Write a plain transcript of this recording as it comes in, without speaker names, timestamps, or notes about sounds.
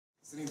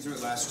Sitting through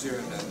it last year,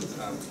 and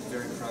I'm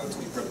very proud to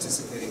be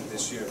participating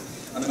this year.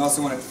 And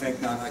also want to thank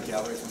Nanhai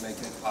Gallery for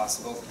making it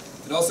possible,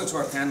 but also to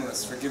our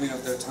panelists for giving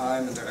up their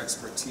time and their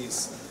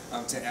expertise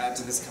to add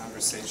to this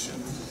conversation.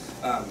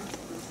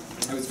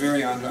 I was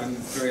very honored. I'm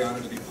very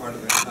honored to be part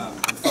of it.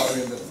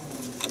 Following the,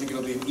 I think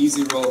it'll be an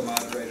easy role of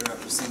moderator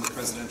after seeing the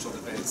presidential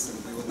debates,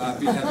 and we will not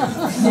be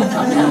having.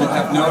 We will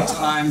have no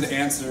timed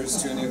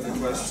answers to any of the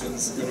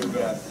questions, good or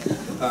bad.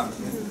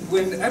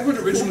 When Edward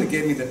originally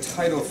gave me the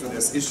title for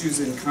this, Issues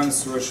in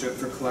Connoisseurship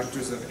for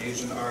Collectors of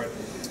Asian Art,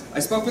 I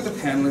spoke with the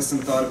panelists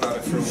and thought about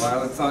it for a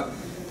while, and thought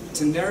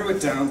to narrow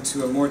it down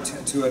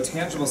to a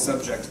tangible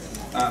subject,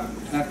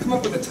 and I've come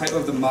up with the title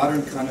of the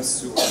modern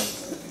connoisseur.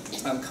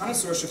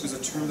 Connoisseurship is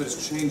a term that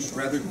has changed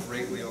rather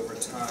greatly over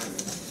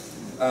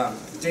time.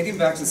 Dating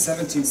back to the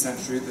 17th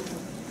century,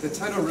 the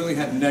title really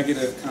had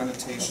negative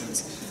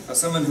connotations.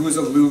 Someone who is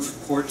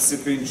aloof,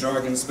 port-sipping,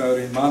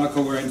 jargon-spouting,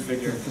 monocle-wearing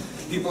figure,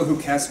 people who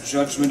cast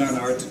judgment on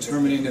art,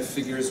 determining if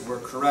figures were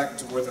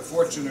correct, worth a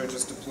fortune, or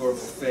just deplorable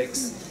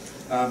fakes.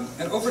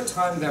 And over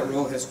time, that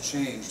role has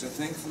changed, and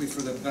thankfully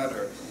for the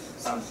better.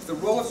 The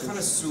role of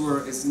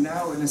connoisseur is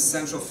now an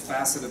essential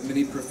facet of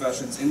many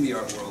professions in the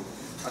art world,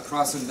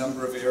 across a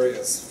number of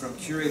areas, from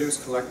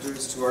curators,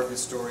 collectors, to art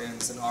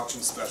historians and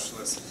auction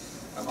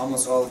specialists,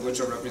 almost all of which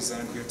are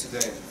represented here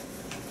today.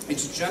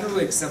 It's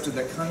generally accepted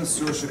that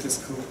connoisseurship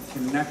is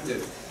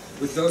connected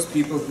with those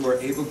people who are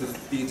able to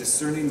be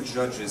discerning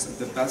judges of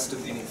the best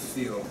of any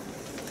field.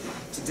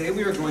 Today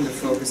we are going to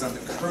focus on the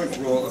current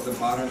role of the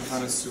modern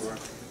connoisseur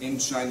in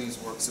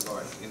Chinese works of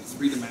art, in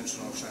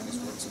three-dimensional Chinese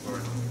works of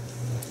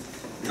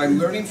art. By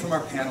learning from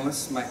our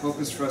panelists, my hope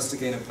is for us to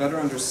gain a better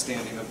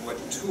understanding of what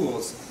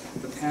tools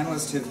the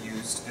panelists have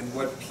used and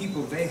what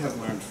people they have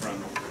learned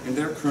from in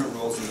their current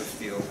roles in the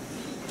field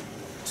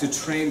to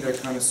train their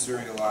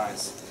connoisseurial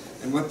eyes,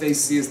 and what they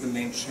see as the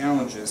main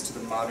challenges to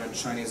the modern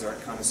Chinese art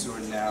connoisseur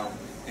now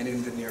and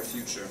in the near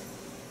future.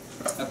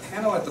 A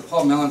panel at the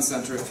Paul Mellon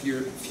Center a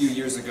few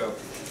years ago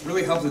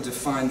really helped to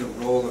define the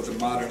role of the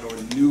modern or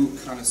new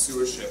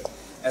connoisseurship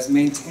as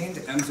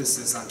maintained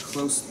emphasis on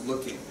close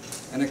looking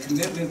and a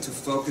commitment to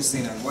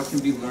focusing on what can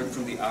be learned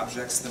from the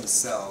objects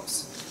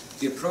themselves.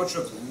 The approach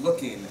of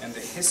looking and the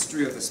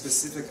history of the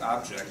specific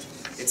object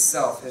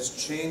itself has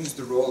changed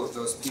the role of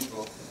those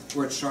people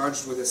who are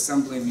charged with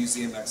assembling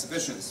museum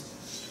exhibitions.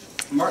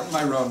 Martin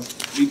Myron,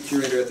 lead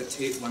curator at the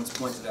Tate, once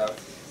pointed out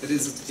that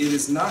it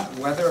is not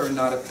whether or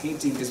not a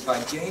painting is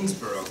by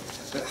Gainsborough,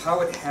 but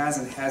how it has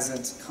and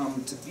hasn't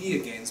come to be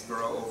a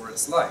Gainsborough over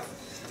its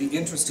life, the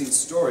interesting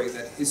story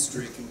that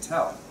history can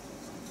tell.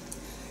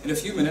 In a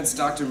few minutes,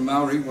 Dr.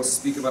 Maury will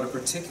speak about a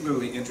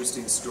particularly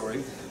interesting story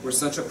where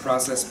such a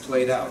process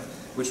played out,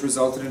 which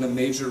resulted in a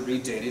major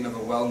redating of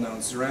a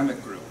well-known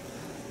ceramic group.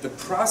 The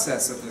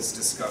process of this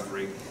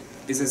discovery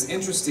is as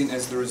interesting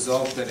as the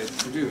result that it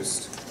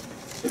produced,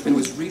 and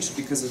was reached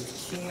because of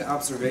keen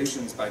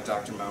observations by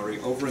Dr. Maury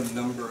over a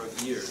number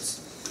of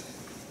years.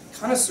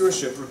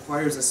 Connoisseurship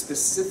requires a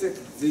specific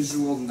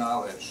visual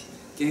knowledge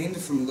gained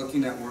from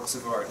looking at works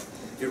of art.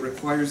 It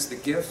requires the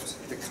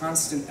gift, the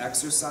constant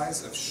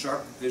exercise of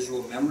sharp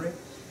visual memory,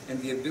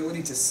 and the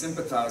ability to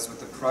sympathize with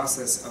the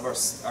process of our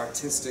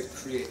artistic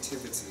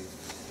creativity.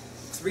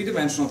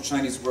 Three-dimensional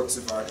Chinese works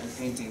of art and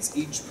paintings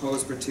each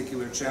pose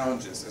particular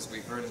challenges, as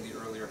we heard in the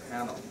earlier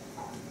panel.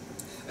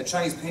 A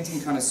Chinese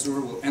painting connoisseur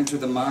will enter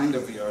the mind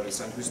of the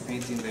artist on whose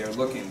painting they are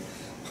looking,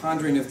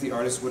 pondering if the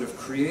artist would have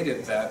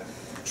created that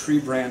tree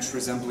branch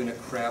resembling a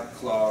crab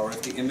claw, or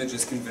if the image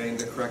is conveying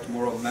the correct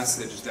moral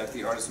message that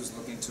the artist was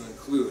looking to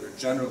include, or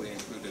generally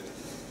included.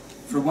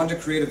 For one to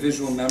create a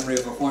visual memory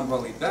of a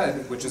Huanhuali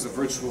bed, which is a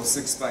virtual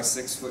 6 by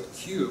 6 foot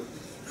cube,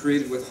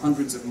 created with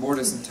hundreds of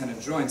mortise and tenon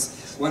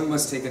joints, one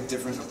must take a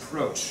different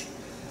approach.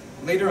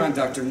 Later on,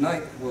 Dr.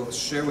 Knight will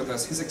share with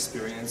us his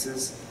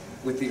experiences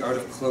with the art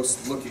of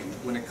close looking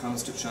when it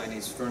comes to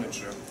Chinese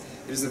furniture.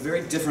 It is a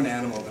very different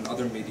animal than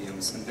other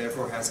mediums, and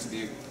therefore has to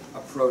be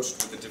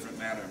approached with a different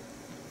manner.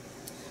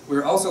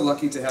 We're also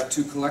lucky to have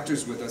two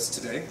collectors with us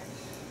today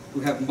who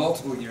have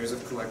multiple years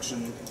of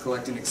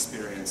collecting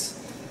experience.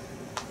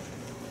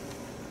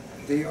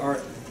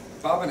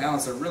 Bob and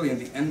Alice are really in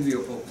the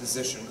enviable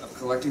position of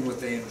collecting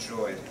what they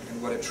enjoyed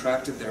and what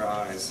attracted their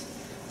eyes.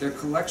 Their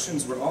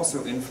collections were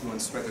also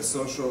influenced by the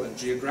social and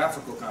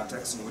geographical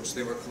context in which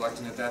they were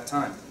collecting at that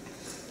time.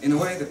 In a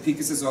way, the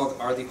Picases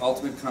are the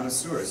ultimate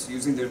connoisseurs,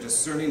 using their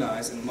discerning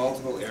eyes in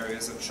multiple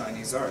areas of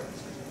Chinese art.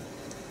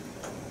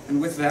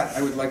 And with that,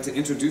 I would like to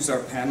introduce our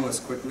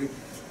panelists quickly.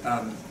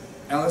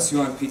 Alice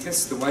Yuan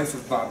Picas, the wife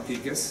of Bob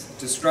Picas,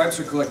 describes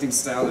her collecting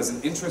style as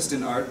an interest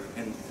in art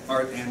and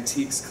art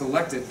antiques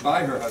collected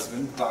by her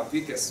husband, Bob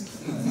Picas.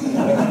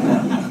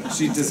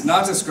 She does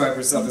not describe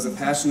herself as a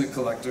passionate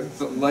collector,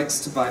 but likes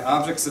to buy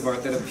objects of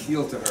art that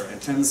appeal to her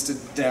and tends to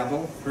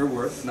dabble, her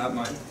work, not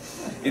mine,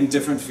 in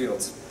different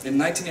fields. In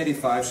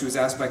 1985, she was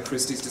asked by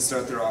Christie's to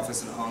start their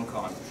office in Hong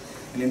Kong.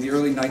 And in the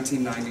early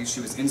 1990s,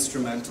 she was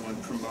instrumental in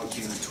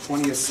promoting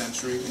 20th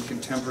century and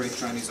contemporary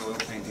Chinese oil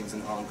paintings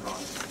in Hong Kong.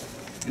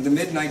 In the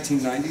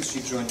mid-1990s,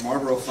 she joined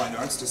Marlboro Fine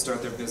Arts to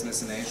start their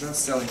business in Asia,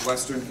 selling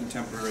Western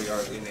contemporary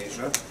art in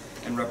Asia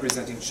and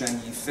representing Chen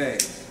Yifei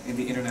in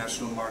the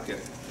international market.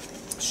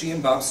 She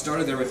and Bob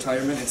started their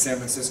retirement in San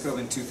Francisco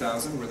in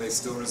 2000, where they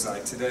still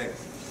reside today.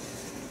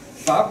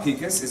 Bob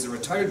Pekas is a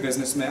retired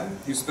businessman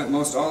who spent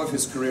most all of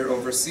his career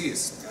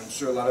overseas. I'm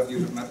sure a lot of you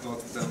have met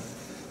both of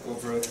them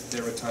over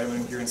their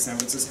retirement here in San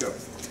Francisco.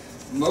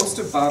 Most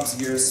of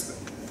Bob's years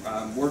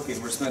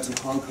working were spent in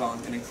Hong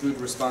Kong and include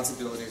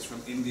responsibilities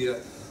from India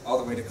all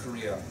the way to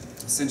Korea.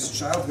 Since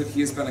childhood,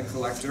 he has been a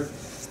collector,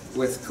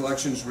 with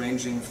collections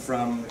ranging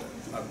from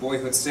a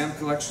boyhood stamp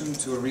collection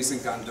to a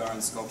recent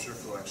Gandharan sculpture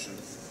collection.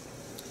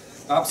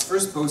 Bob's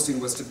first posting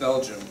was to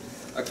Belgium,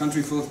 a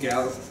country full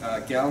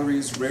of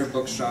galleries, rare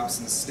bookshops,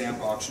 and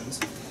stamp auctions,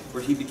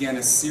 where he began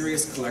a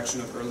serious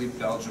collection of early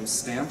Belgium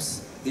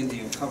stamps,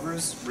 Indian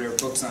covers, rare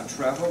books on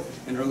travel,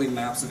 and early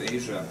maps of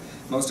Asia,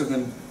 most of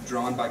them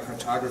drawn by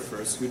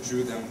cartographers who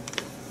drew them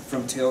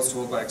from tales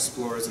told by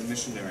explorers and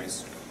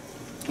missionaries.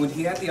 When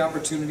he had the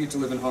opportunity to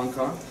live in Hong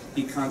Kong,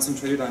 he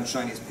concentrated on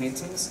Chinese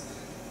paintings,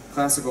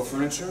 classical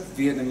furniture,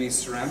 Vietnamese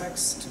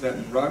ceramics,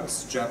 Tibetan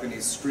rugs,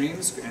 Japanese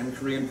screens, and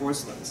Korean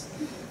porcelains.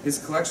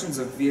 His collections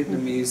of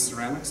Vietnamese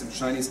ceramics and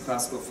Chinese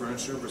classical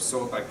furniture were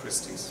sold by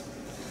Christie's.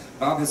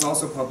 Bob has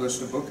also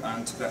published a book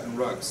on Tibetan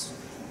rugs.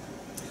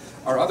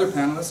 Our other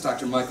panelist,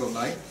 Dr. Michael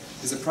Knight,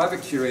 is a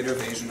private curator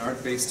of Asian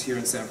art based here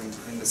in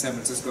the San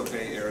Francisco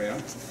Bay Area.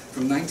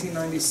 From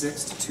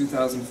 1996 to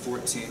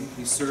 2014,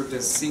 he served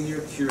as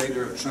senior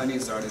curator of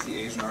Chinese art at the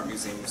Asian Art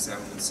Museum of San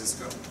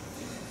Francisco.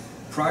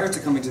 Prior to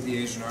coming to the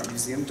Asian Art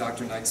Museum,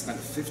 Dr. Knight spent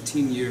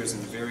 15 years in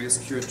various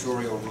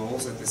curatorial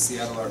roles at the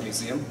Seattle Art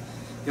Museum.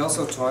 He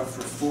also taught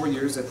for 4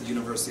 years at the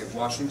University of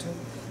Washington.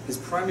 His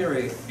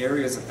primary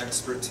areas of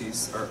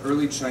expertise are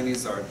early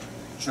Chinese art,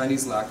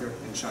 Chinese lacquer,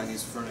 and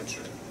Chinese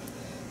furniture.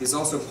 He has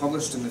also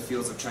published in the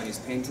fields of Chinese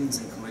paintings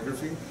and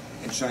calligraphy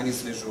and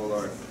Chinese visual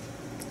art.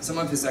 Some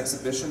of his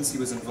exhibitions he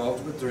was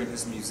involved with during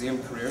his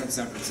museum career in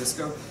San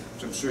Francisco,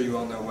 which I'm sure you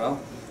all know well,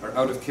 are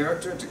Out of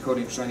Character,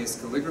 Decoding Chinese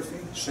Calligraphy,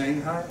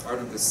 Shanghai, Art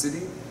of the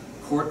City,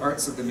 Court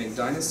Arts of the Ming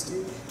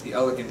Dynasty, The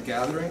Elegant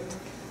Gathering,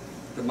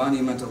 The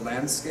Monumental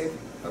Landscape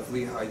of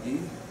Li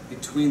Haiyi,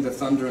 Between the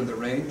Thunder and the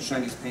Rain,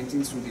 Chinese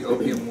Paintings from the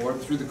Opium War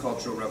through the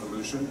Cultural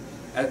Revolution,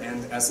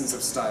 and Essence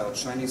of Style,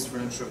 Chinese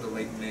Furniture of the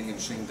late Ming and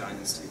Qing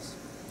dynasties.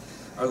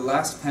 Our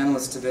last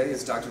panelist today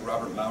is Dr.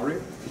 Robert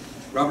Mowry.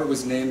 Robert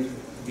was named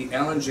the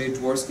Alan J.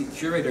 Dworsky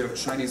Curator of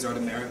Chinese Art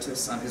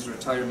Emeritus on his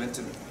retirement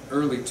in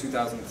early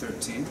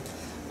 2013.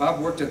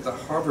 Bob worked at the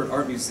Harvard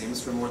Art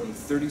Museums for more than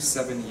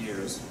 37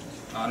 years,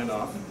 on and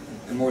off,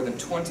 and more than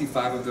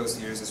 25 of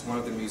those years as one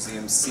of the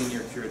museum's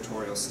senior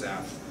curatorial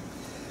staff.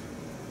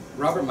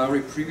 Robert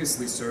Mowry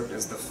previously served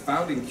as the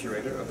founding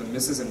curator of the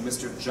Mrs. and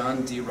Mr.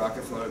 John D.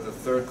 Rockefeller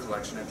III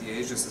collection at the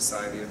Asia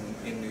Society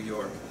in New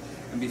York,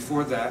 and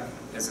before that,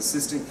 as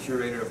assistant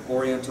curator of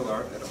Oriental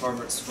Art at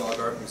Harvard's Fogg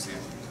Art Museum.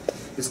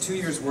 His 2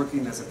 years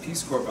working as a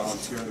Peace Corps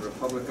volunteer in the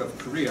Republic of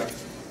Korea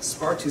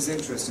sparked his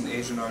interest in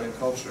Asian art and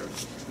culture.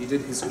 He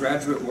did his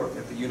graduate work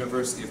at the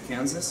University of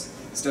Kansas,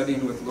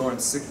 studying with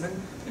Lawrence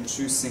Sickman and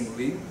Chu Sing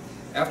Lee,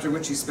 after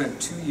which he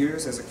spent 2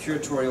 years as a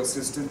curatorial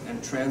assistant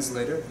and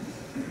translator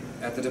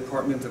at the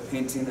Department of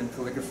Painting and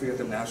Calligraphy at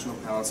the National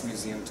Palace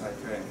Museum,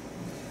 Taipei.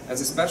 As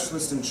a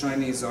specialist in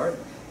Chinese art,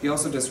 he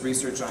also does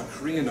research on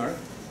Korean art.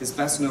 His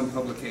best-known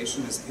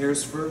publication is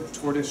Hare's Fur,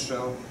 Tortoise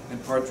Shell,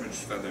 and Partridge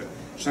Feather,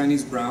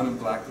 Chinese brown and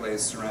black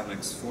glazed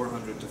ceramics,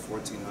 400 to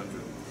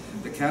 1400.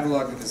 The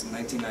catalog of his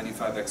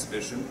 1995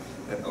 exhibition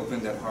that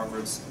opened at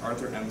Harvard's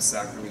Arthur M.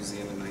 Sacker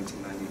Museum in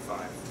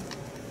 1995.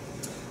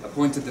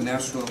 Appointed the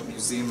National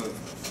Museum of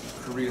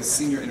Korea's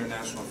Senior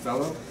International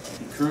Fellow,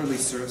 he currently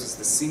serves as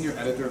the senior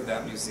editor of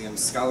that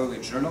museum's scholarly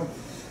journal.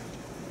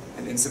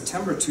 And in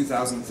September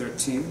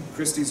 2013,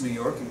 Christie's New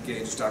York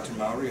engaged Dr.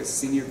 Mowry as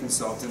senior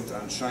consultant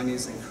on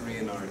Chinese and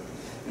Korean art.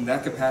 In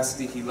that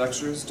capacity, he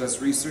lectures,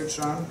 does research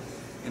on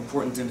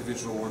important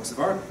individual works of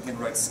art, and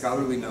writes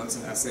scholarly notes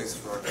and essays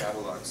for our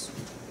catalogs.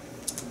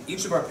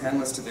 Each of our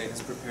panelists today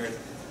has prepared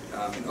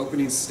an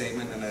opening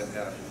statement and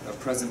a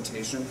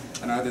presentation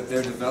on either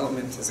their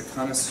development as a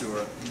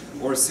connoisseur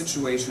or a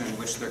situation in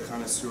which their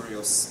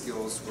connoisseurial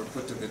skills were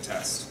put to the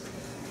test.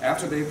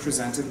 After they've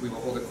presented, we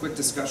will hold a quick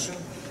discussion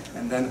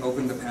and then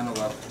open the panel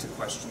up to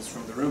questions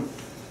from the room.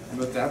 And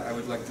with that, I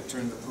would like to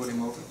turn the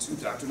podium over to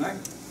Dr. Knight.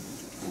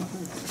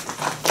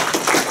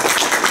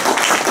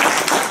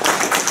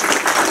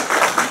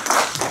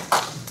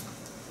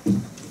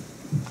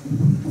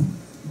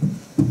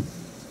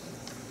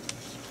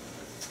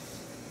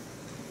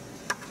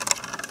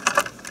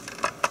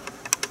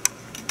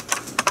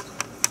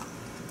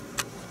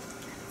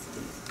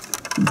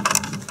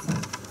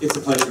 It's a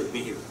pleasure to be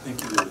here.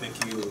 Thank you,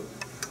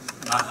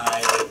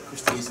 Mahai,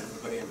 Christie's, and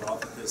everybody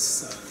involved with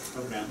this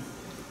program.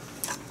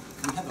 Can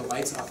we have the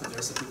lights off of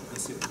there so people can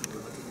see what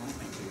we're looking at?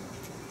 Thank you.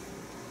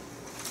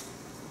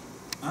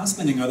 I'm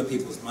spending other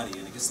people's money,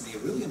 and it gets to be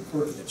really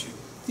important that you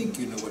think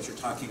you know what you're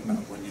talking about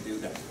when you do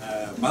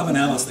that. Bob and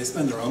Alice, they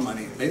spend their own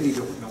money. They need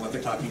to know what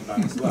they're talking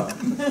about as well.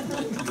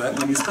 But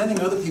when you're spending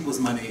other people's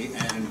money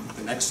and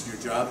your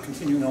job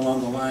continuing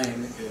along the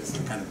line is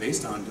kind of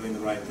based on doing the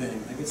right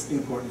thing, that gets to be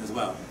important as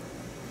well.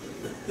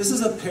 This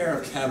is a pair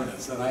of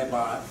cabinets that I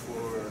bought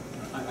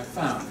I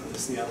found for the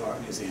Seattle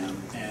Art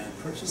Museum and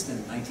purchased in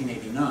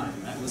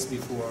 1989. That was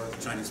before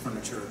Chinese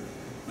furniture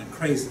went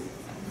crazy.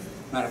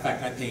 Matter of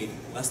fact, I paid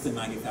less than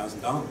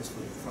 $90,000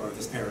 for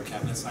this pair of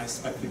cabinets. I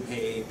expect we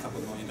pay a couple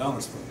 $1 million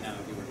for them now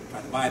if we were to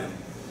try to buy them.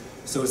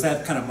 So as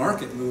that kind of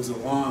market moves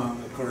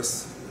along, of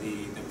course,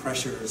 the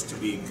pressures to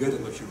be good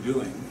at what you're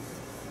doing,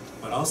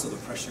 but also the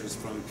pressures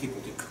from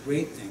people to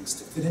create things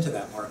to fit into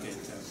that market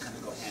kind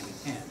of go hand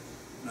in hand.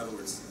 In other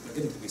words, there are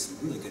getting to be some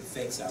really good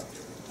fakes out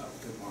there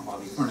of good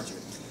Huawei furniture.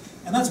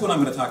 And that's what I'm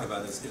going to talk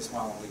about is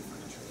Huawei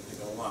furniture as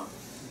we go along.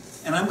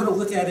 And I'm going to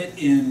look at it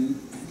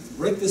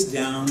break this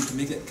down to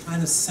make it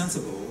kind of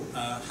sensible,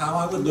 how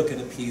I would look at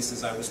a piece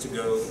as I was to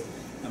go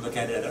and look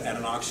at it at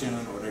an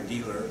auction or at a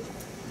dealer.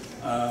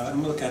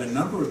 I'm going to look at a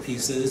number of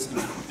pieces,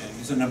 and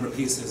use a number of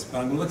pieces, but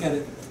I'm going to look at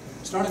it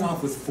starting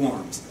off with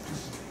forms.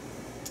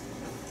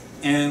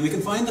 And we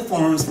can find the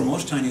forms for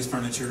most Chinese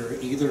furniture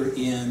either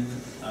in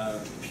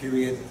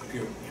period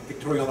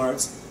pictorial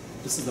arts.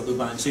 This is the Lu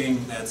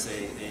Banqing, that's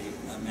a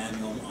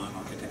manual on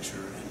architecture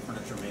and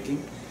furniture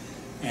making.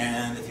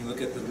 And if you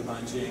look at the Lu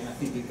Banqing, I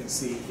think you can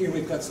see here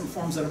we've got some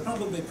forms that are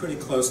probably pretty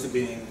close to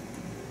being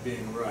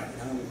right.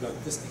 We've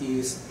got this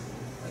piece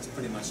that's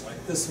pretty much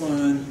like this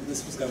one.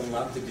 This one's got a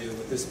lot to do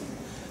with this one.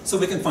 So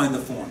we can find the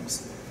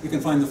forms. You can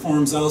find the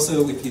forms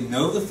also if you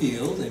know the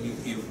field and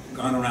you've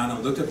gone around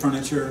and looked at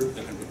furniture.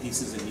 There can be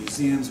pieces in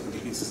museums, there can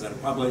be pieces that are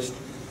published.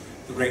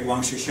 The great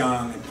Wang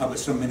Shishang and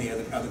published so many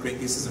other great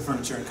pieces of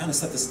furniture and kind of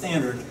set the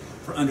standard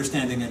for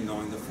understanding and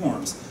knowing the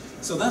forms.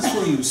 So that's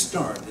where you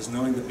start, is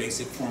knowing the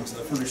basic forms of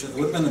the furniture that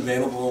would have been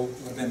available,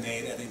 would have been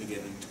made at any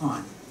given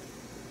time.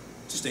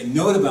 Just a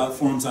note about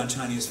forms on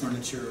Chinese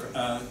furniture.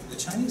 The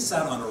Chinese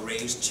sat on a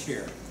raised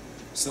chair,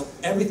 so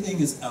everything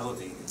is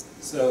elevated.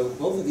 So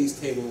both of these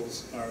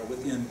tables are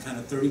within kind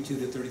of 32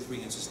 to 33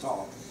 inches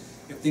tall.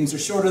 If things are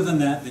shorter than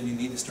that, then you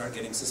need to start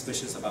getting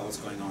suspicious about what's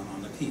going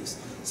on the piece.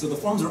 So the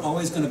forms are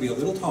always going to be a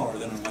little taller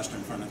than in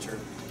Western furniture.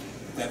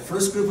 That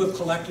first group of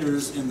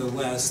collectors in the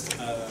West,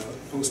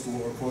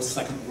 post-war,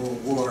 post-Second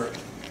World War,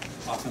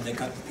 often they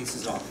cut the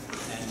pieces off.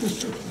 And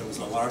there was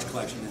a large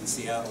collection in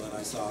Seattle that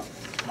I saw,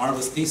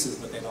 marvelous pieces,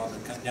 but they'd all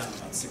been cut down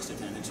about 6 to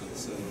 10 inches,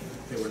 so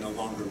they were no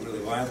longer really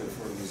viable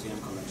for a museum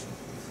collection.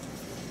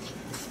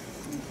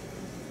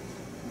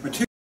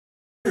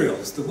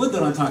 Materials. The wood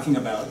that I'm talking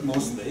about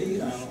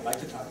mostly, I like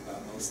to talk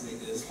about mostly,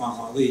 is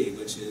Huawei,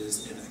 which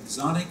is an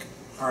exotic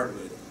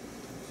hardwood.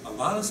 A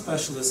lot of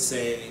specialists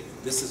say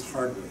this is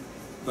hardwood,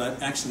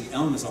 but actually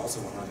elm is also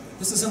a hardwood.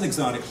 This is an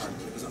exotic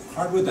hardwood. It was a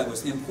hardwood that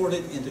was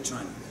imported into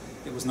China.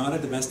 It was not a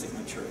domestic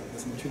material. It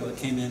was a material that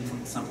came in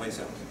from someplace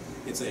else.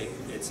 It's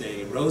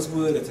a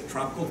rosewood, it's a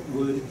tropical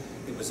wood.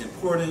 It was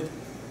imported.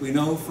 We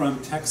know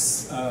from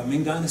texts,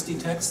 Ming Dynasty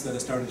texts that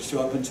have started to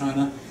show up in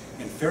China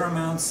in fair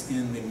amounts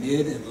in the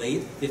mid and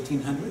late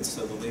 1500s,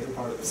 so the later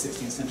part of the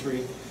 16th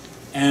century.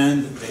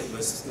 And there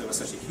was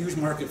such a huge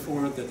market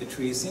for it that the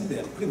trees seemed to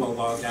have pretty well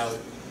logged out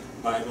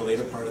by the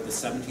later part of the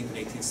 17th and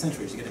 18th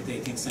centuries. You get into the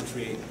 18th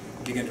century,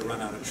 you begin to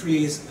run out of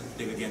trees,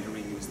 they begin to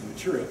reuse the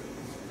material.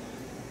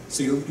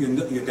 So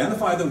you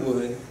identify the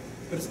wood,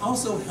 but it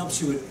also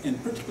helps you,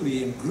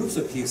 particularly in groups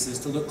of pieces,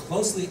 to look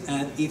closely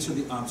at each of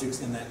the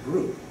objects in that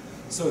group.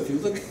 So if you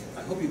look,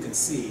 I hope you can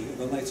see,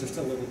 the lights are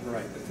still a little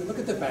bright, but if you look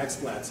at the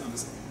backsplats on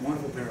this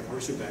wonderful pair of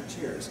horseshoe-back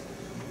chairs,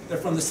 they're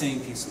from the same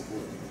piece of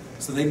wood.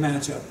 So they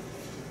match up.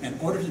 In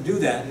order to do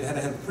that, you had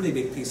to have a pretty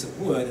big piece of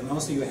wood, and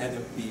also you had to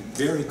be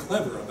very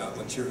clever about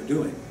what you were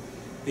doing.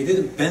 They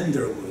didn't bend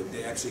their wood,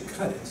 they actually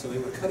cut it. So they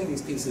were cutting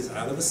these pieces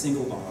out of a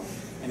single log,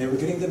 and they were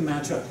getting them to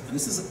match up. And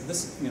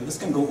this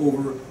can go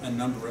over a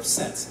number of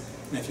sets.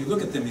 And if you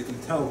look at them, you can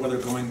tell whether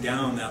going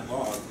down that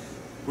log,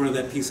 where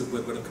that piece of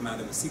wood would have come out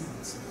in the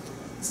sequence.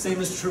 The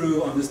same is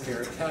true on this pair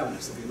of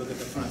cabinets. If you look at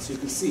the front, so you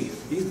can see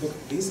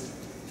these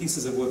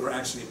pieces of wood were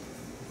actually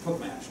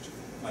hook matched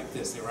like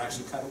this. They were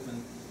actually cut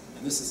open.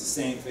 And this is the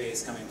same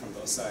face coming from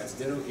both sides.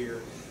 Ditto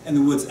here. And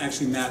the woods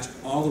actually match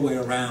all the way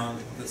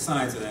around the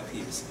sides of that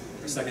piece.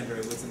 There are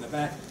secondary woods in the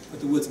back, but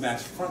the woods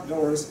match front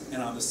doors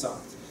and on the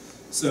sides.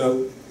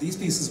 So these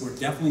pieces were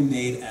definitely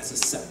made as a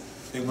set.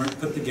 They weren't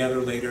put together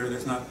later.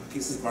 There's not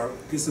pieces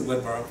of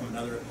wood borrowed from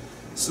another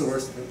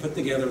source. They're put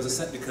together as a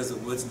set because the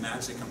woods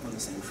match. They come from the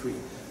same tree.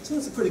 So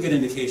it's a pretty good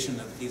indication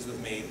that these were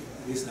made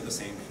at least in the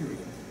same period.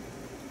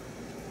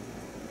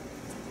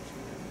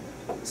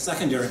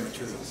 Secondary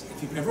materials.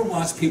 If you've ever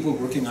watched people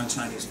working on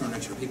Chinese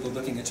furniture, people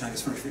looking at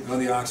Chinese furniture, you go to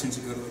the auctions,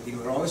 you go to a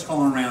dealer, they're always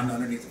crawling around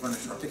underneath the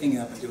furniture, or picking it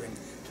up and doing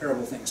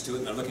terrible things to it,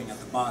 and they're looking at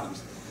the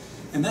bottoms.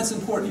 And that's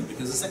important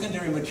because the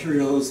secondary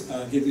materials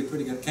can give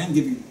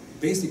you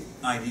basic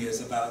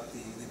ideas about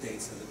the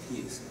dates of the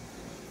piece.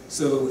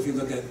 So if you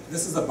look at,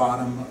 this is the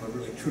bottom of a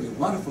really truly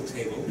wonderful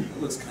table.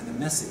 It looks kind of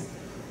messy.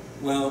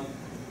 Well,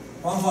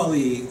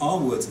 Huanghua all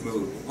woods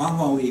move.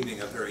 Huanghua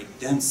being a very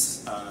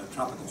dense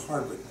tropical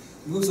hardwood,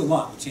 moves a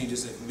lot with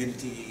changes in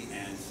humidity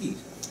and heat.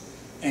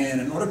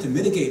 And in order to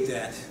mitigate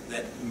that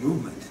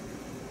movement,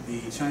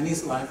 the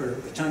Chinese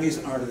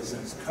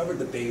artisans covered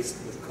the base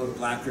with a coat of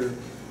lacquer,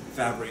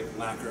 fabric,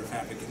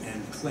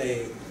 and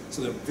clay.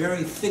 So they're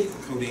very thick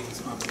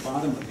coatings on the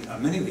bottom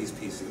of many of these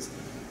pieces.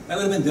 That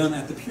would have been done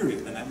at the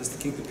period, and that was to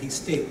keep the piece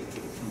stable,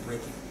 keep it from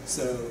breaking.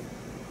 So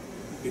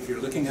if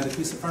you're looking at a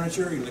piece of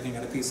furniture, you're looking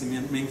at a piece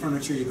of main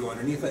furniture, you go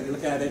underneath it, you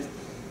look at it,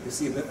 you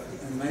see a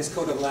nice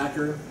coat of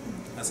lacquer.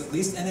 That's at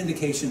least an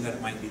indication that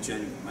it might be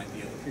genuine, it might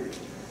be of the period.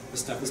 The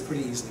stuff is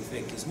pretty easily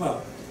faked as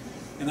well.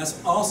 And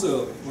that's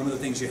also one of the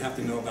things you have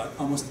to know about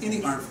almost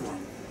any art form.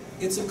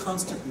 It's a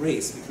constant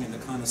race between the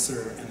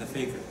connoisseur and the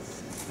faker.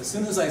 As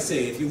soon as I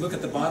say, if you look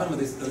at the bottom of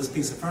this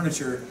piece of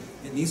furniture,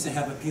 it needs to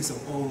have a piece of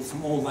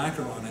some old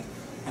lacquer on it,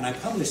 and I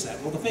publish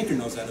that, well, the faker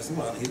knows that as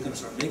well, and he's going to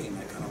start making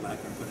that kind of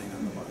lacquer and putting it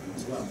on the bottom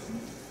as well.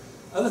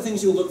 Other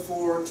things you'll look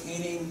for,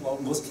 caning. Well,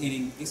 most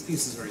caning, these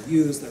pieces are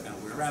used, they're going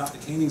to wear out,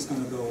 the caning's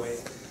going to go away.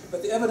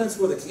 But the evidence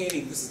where the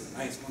caning, this is a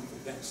nice wonderful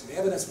bench, the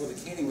evidence where the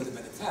caning would have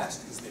been attached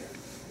is there.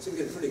 So we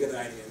get a pretty good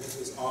idea. This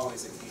was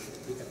always a cane, to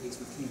pick up piece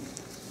with caning.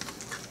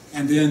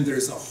 And then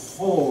there's a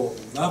whole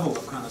level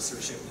of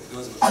connoisseurship that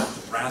goes with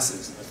the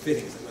brasses and the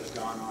fittings that would have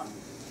gone on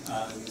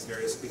these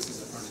various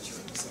pieces of furniture.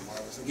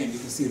 So again, you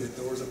can see that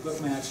doors are book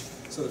match,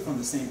 so they're from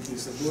the same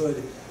piece of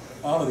wood.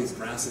 All of these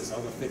brasses,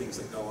 all the fittings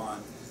that go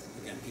on.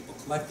 Again, people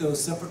collect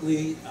those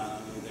separately.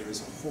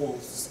 There's a whole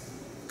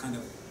kind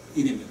of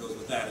idiom that goes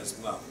with that as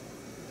well.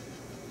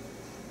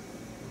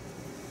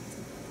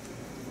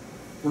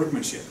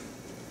 Workmanship.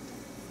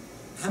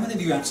 How many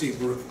of you actually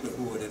work with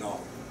wood at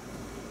all?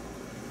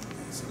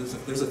 So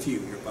there's a few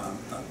here, Bob.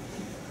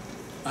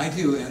 I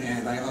do,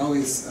 and I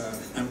always,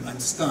 I'm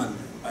stunned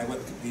by what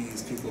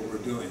these people were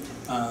doing.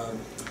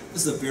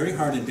 This is a very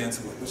hard and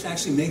dense wood, which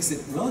actually makes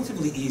it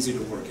relatively easy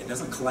to work. It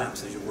doesn't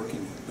collapse as you're working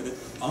it, but it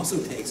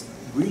also takes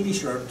really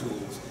sharp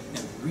tools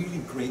and really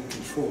great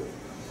control.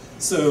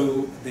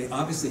 So they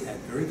obviously had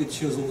very good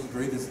chisels,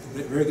 very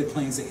good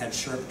planes. They had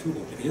sharp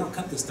tools. You don't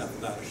cut this stuff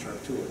without a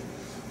sharp tool.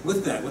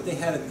 With that, what they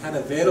had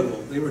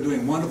available, they were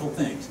doing wonderful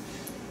things.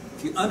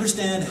 If you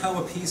understand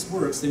how a piece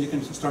works, then you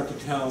can start to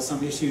tell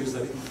some issues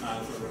that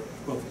for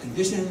both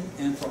condition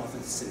and for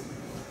authenticity.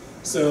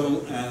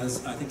 So,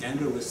 as I think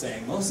Andrew was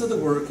saying, most of the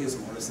work is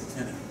mortise and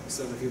tenon.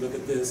 So if you look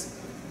at this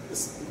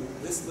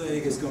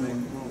leg is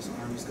going,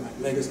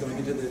 leg is going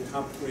into the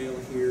top rail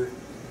here.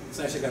 It's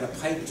actually got a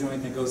pipe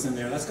joint that goes in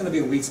there. That's going to be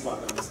a weak spot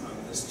on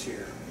this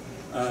chair.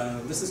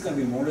 This is going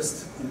to be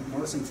mortise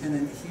and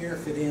tenon here,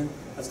 fit in.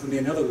 That's going to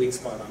be another weak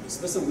spot on this.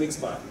 This is a weak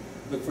spot.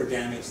 Look for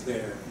damage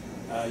there.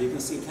 You can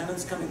see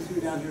tenons coming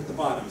through down here at the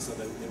bottom, so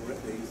that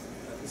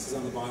this is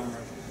on the bottom, or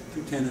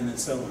through tenon and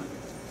so on.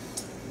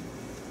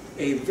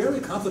 A very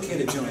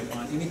complicated joint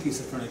on any piece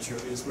of furniture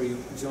is where you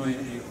join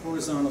a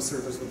horizontal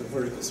surface with a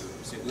vertical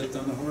surface. You lift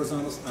on the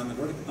horizontal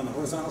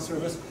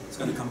surface, it's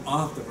going to come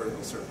off the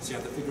vertical surface. You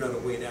have to figure out a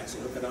way to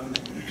actually hook it on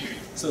there.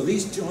 So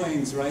these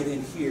joins right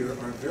in here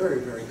are very,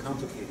 very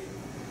complicated.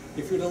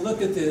 If you were to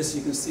look at this,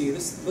 you can see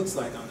this looks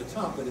like on the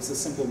top, but it's a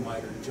simple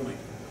mitered joint.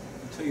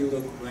 Until you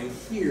look right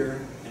here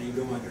and you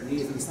go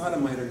underneath, and it's not a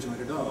mitered joint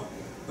at all.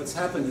 What's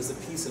happened is a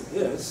piece of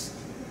this,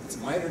 it's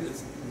mitered.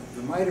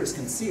 The miter is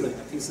concealing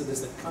a piece of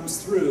this that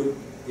comes through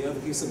the other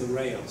piece of the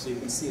rail, so you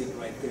can see it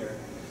right there.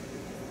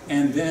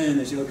 And then,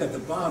 as you look at the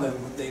bottom,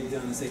 what they've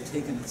done is they've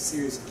taken a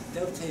series of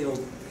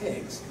dovetailed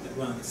pegs that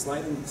run,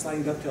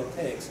 sliding dovetail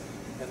pegs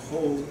that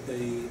hold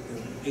the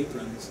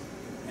aprons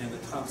and the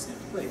tops in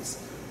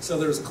place. So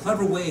there's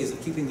clever ways of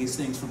keeping these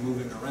things from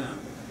moving around.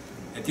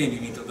 Again,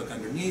 you need to look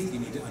underneath, you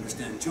need to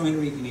understand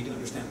joinery, you need to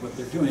understand what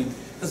they're doing,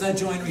 because that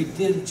joinery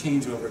did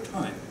change over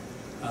time.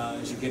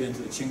 As you get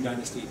into the Qing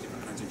dynasty,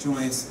 different kinds of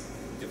joints,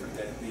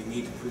 they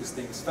need to produce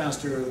things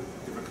faster,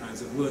 different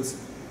kinds of woods,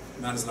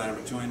 not as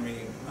elaborate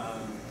joinery.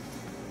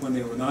 When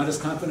they were not as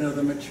confident of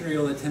the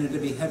material, it tended to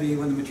be heavy.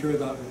 When the material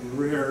got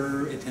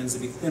rarer, it tends to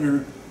be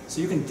thinner.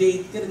 So you can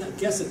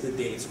guess at the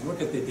dates,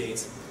 work at the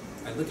dates,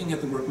 by looking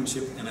at the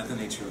workmanship and at the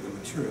nature of the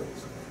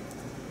materials.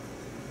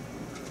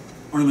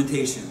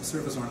 Ornamentation,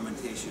 surface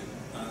ornamentation,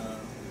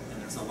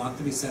 and there's a lot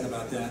to be said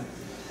about that.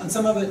 On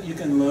some of it, you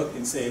can look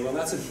and say, well,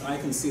 I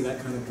can see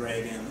that kind of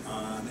dragon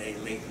on a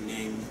late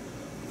Ming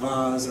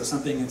vase or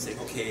something, and say,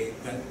 okay,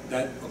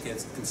 okay,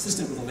 it's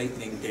consistent with a late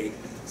Ming date.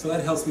 So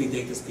that helps me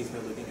date this piece by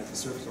looking at the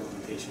surface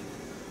ornamentation.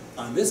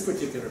 On this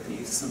particular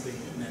piece, something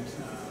meant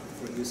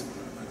for use on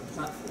a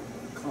platform,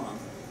 on a column,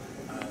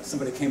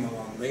 somebody came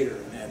along later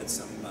and added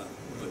some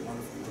really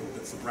wonderful little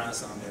bits of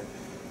brass on there,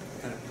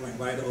 kind of going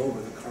right over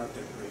the carved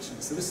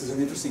decoration. So this is an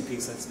interesting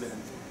piece that's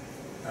been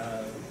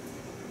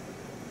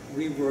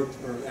reworked,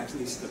 or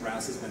actually the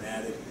brass has been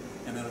added,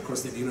 and then of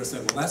course the dealer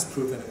said, well, that's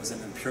proof that it was an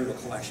imperial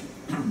collection.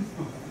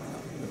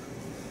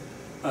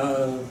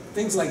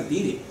 Things like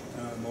beading,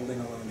 molding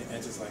along the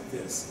edges like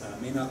this,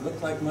 may not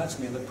look like much,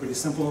 may look pretty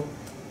simple,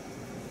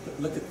 but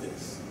look at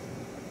this.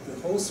 The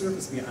whole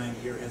surface behind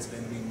here has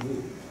been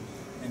removed.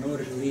 in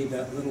order to leave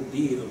that little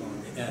bead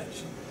along the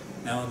edge.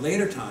 Now in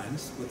later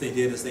times, what they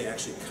did is they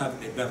actually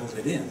they beveled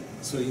it in.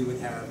 So you would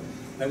have,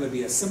 that would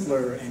be a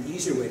simpler and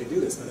easier way to do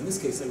this, but in this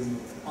case they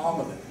removed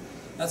all of it.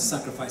 That's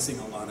sacrificing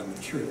a lot of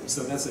material.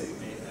 So that's,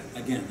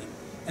 again,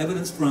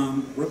 evidence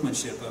from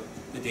workmanship of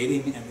the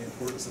dating and the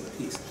importance of the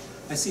piece.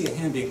 I see a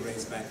hand being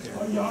raised back there.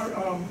 Yeah, I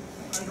don't know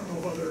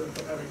if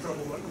others are having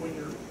trouble, but when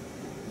you're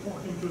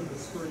talking to the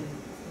screen,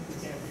 you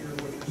can't hear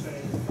what you're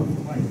saying from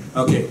the mic.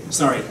 Okay,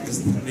 sorry.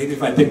 Maybe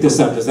if I pick this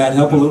up, does that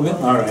help a little bit?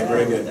 All right,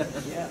 very good.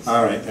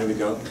 All right, there we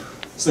go.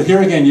 So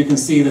here again, you can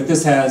see that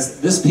this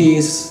has this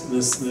piece,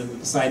 the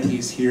side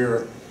piece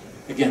here.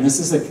 Again, this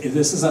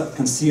is a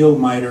concealed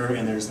miter,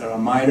 and there's a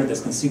miter that's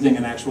concealing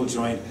an actual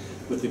joint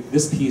with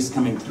this piece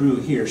coming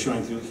through here,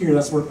 showing through here.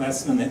 That's a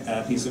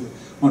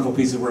wonderful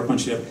piece of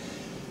workmanship.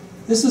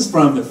 This is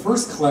from the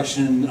first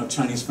collection of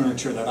Chinese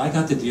furniture that I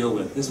got to deal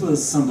with. This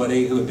was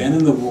somebody who had been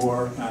in the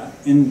war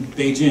in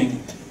Beijing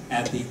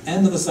at the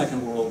end of the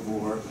Second World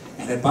War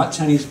and had bought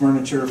Chinese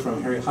furniture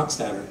from Harry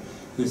Hochstadter,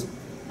 who's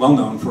well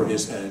known for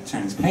his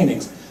Chinese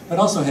paintings, but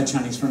also had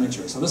Chinese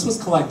furniture. So this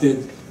was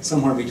collected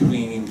somewhere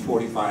between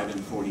 45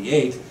 and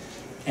 48,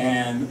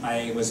 and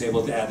I was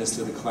able to add this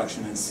to the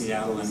collection in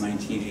Seattle in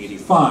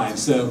 1985.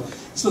 So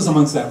this was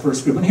amongst that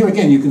first group. And here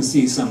again you can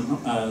see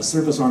some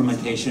surface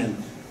ornamentation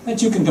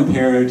that you can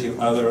compare to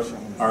other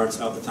arts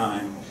of the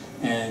time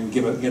and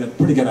get a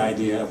pretty good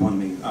idea of when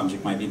the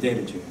object might be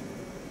dated to.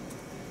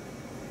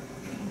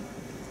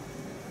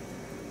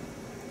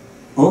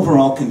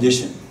 Overall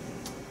condition.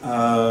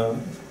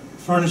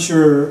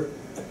 Furniture,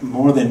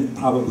 more than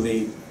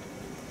probably,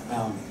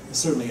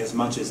 certainly as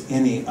much as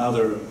any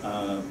other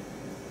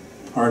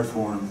art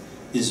form,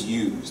 is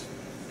used.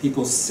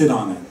 People sit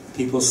on it,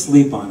 people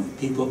sleep on it,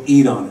 people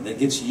eat on it, it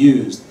gets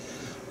used.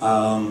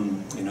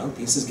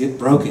 Pieces get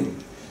broken.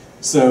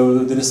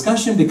 So the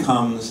discussion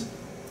becomes,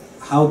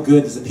 how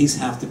good does a piece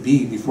have to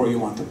be before you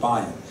want to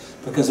buy it?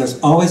 Because there's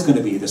always going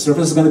to be, the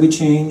surface is going to be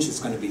changed, it's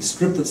going to be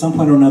stripped at some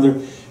point or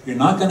another. You're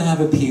not going to have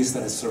a piece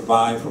that has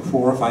survived for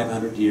 400 or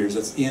 500 years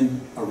that's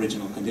in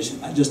original condition.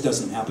 That just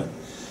doesn't happen.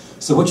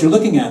 So what you're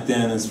looking at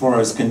then, as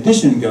far as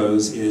condition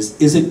goes,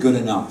 is it good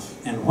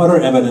enough? And what are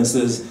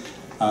evidences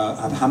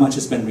of how much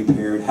it's been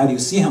repaired? How do you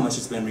see how much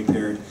it's been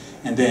repaired?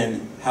 And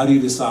then, how do you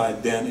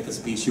decide then if it's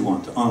a piece you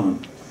want to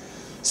own?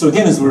 So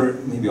again,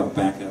 maybe I'll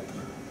back up.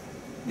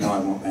 No, I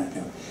won't back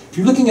up. If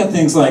you're looking at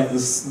things like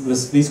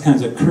these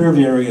kinds of curved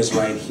areas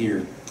right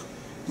here,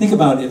 think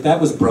about if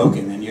that was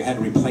broken and you had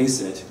to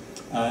replace it,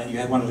 you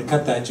had wanted to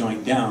cut that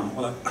joint down,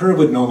 well, that curve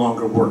would no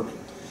longer work.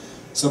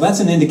 So that's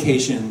an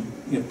indication,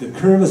 if the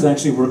curve is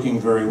actually working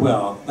very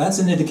well, that's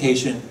an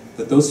indication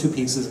that those two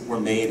pieces were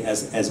made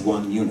as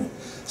one unit.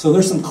 So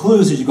there's some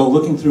clues as you go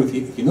looking through,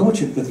 if you know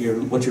what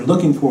you're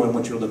looking for and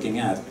what you're looking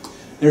at.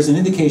 There's an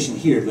indication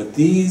here that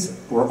these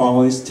were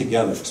always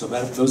together, so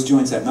that those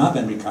joints have not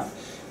been recut.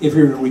 If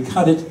you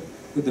recut it,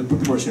 the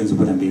proportions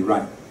wouldn't be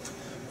right.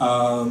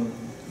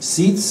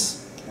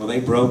 Seats, well, they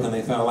broke and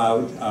they fell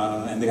out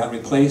and they got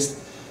replaced.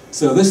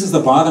 So this is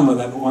the bottom of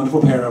that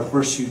wonderful pair of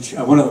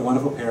one of the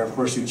wonderful pair of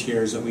horseshoe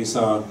chairs that we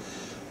saw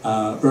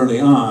early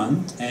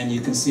on, and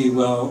you can see,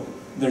 well,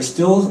 there's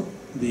still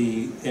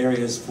the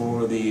areas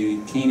for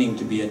the caning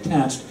to be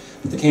attached,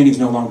 but the caning's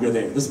no longer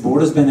there. This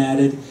board has been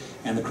added,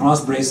 and the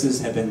cross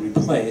braces have been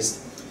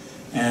replaced,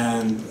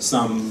 and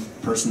some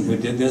person who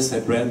did this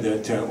had read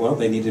that, well,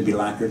 they needed to be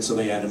lacquered, so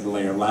they added a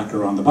layer of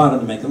lacquer on the bottom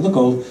to make it look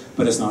old,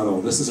 but it's not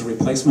old. This is a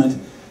replacement.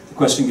 The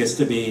question gets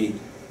to be,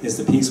 is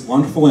the piece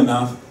wonderful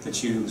enough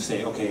that you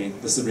say, okay,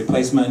 this is a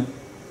replacement,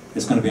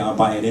 it's going to be, I'll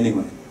buy it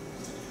anyway.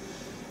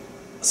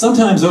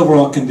 Sometimes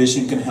overall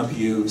condition can help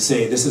you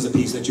say this is a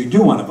piece that you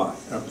do want to buy.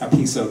 A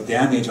piece of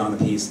damage on a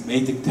piece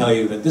may tell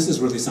you that this is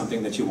really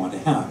something that you want to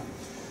have.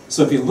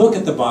 So if you look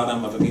at the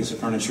bottom of a piece of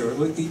furniture,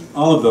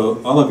 all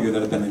of you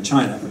that have been in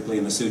China, particularly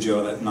in the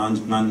Suzhou, that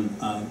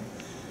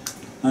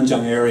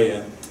Nanjing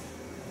area,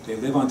 they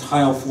live on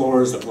tile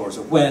floors, the floors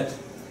are wet,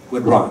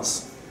 wood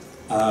rots.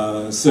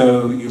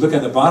 So you look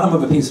at the bottom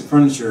of a piece of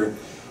furniture,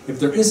 if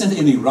there isn't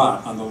any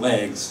rot on the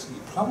legs, you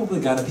probably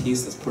got a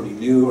piece that's pretty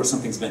new or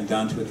something's been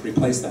done to it to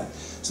replace that.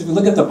 So if you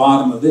look at the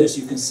bottom of this,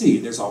 you can see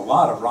there's a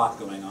lot of rot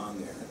going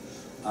on there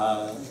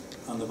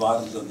on the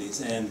bottoms of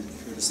these. And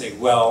if you were to say,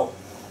 well,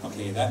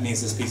 okay, that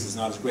means this piece is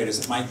not as great as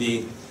it might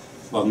be,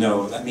 well,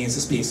 no, that means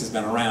this piece has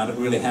been around, it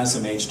really has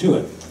some age to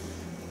it.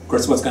 Of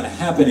course, what's going to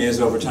happen is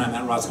over time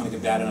that rot's going to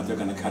get bad enough, they're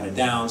going to cut it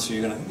down, so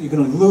you're going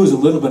to lose a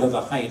little bit of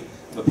the height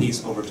of a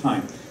piece over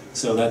time.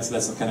 So that's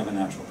kind of a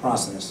natural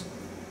process.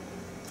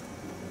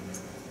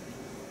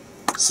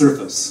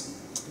 Surface.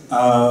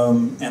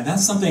 And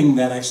that's something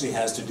that actually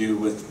has to do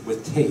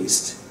with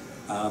taste,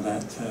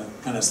 that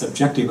kind of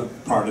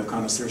subjective part of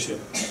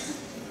connoisseurship.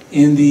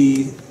 In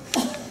the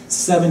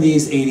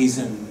 70s,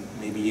 80s, and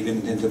maybe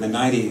even into the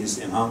 90s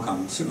in Hong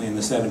Kong, certainly in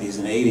the 70s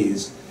and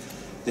 80s,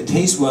 the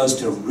taste was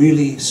to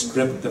really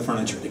strip the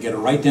furniture, to get it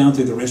right down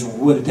through the original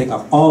wood, to take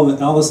off all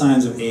the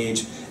signs of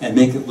age and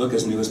make it look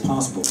as new as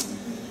possible.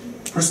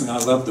 personally,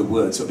 I love the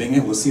wood, so being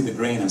able to see the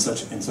grain in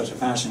such a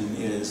fashion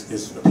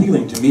is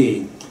appealing to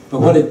me. But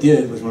what it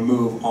did was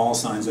remove all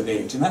signs of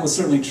age, and that was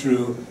certainly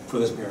true for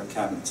this pair of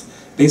cabinets.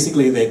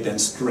 Basically, they've been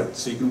stripped,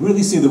 so you can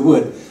really see the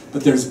wood,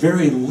 but there's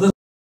very little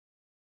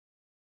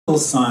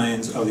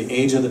signs of the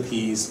age of the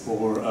piece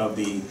or of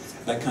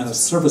that kind of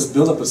surface,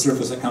 buildup of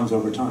surface that comes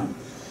over time.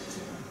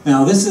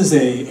 Now, this is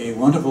a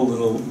wonderful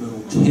little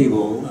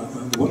table,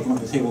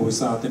 the table we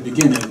saw at the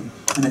beginning,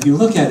 and if you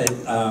look at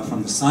it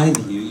from the side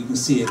view, you can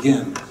see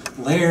again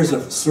layers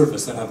of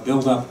surface that have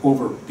built up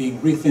over being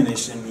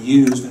refinished and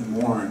used and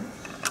worn.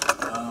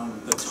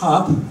 The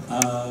top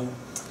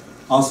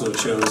also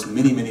shows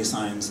many, many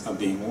signs of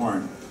being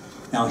worn.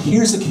 Now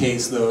here's a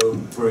case though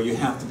where you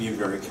have to be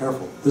very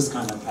careful, this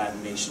kind of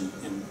patination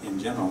in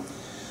general.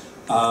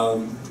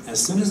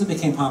 As soon as it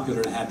became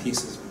popular to have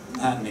pieces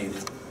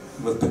patinated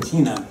with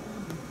patina,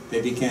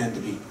 they began to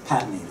be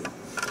patinated.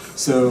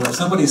 So if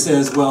somebody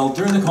says, well,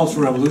 during the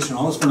Cultural Revolution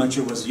all this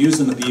furniture was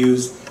used and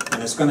abused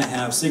and it's going to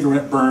have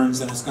cigarette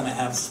burns and it's going to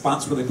have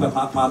spots where they put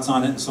hot pots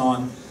on it and so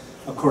on,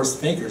 of course,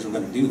 fakers are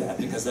going to do that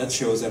because that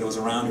shows that it was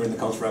around during the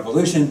Cultural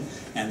Revolution,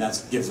 and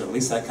that gives at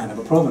least that kind of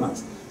a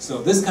provenance.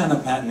 So this kind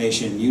of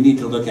patination you need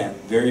to look at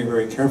very,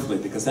 very carefully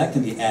because that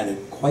can be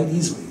added quite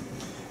easily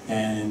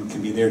and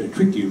can be there to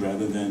trick you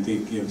rather than to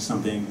give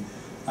something,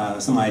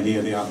 some idea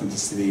of the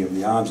authenticity of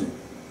the object.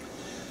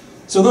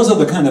 So those are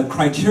the kind of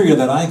criteria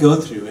that I go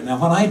through. And now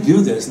when I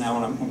do this, now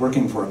when I'm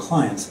working for a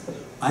client,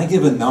 I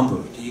give a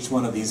number to each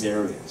one of these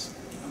areas.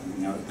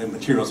 You know, the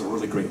materials are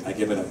really great. I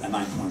give it a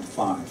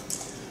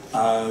 9.5.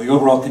 The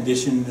overall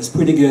condition is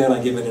pretty good,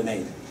 I give it an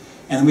 8.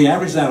 And we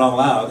average that all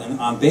out,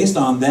 and based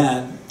on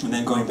that, and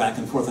then going back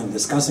and forth and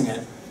discussing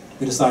it,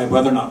 we decide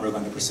whether or not we're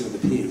going to pursue the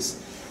piece.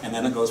 And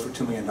then it goes for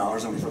 $2 million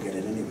and we forget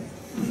it anyway.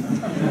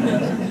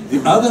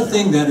 The other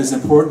thing that is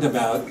important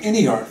about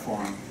any art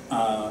form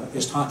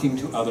is talking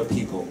to other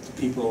people,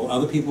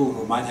 other people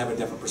who might have a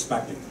different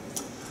perspective.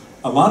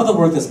 A lot of the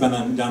work that's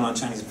been done on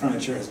Chinese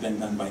furniture has been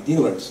done by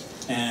dealers,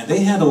 and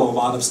they handle a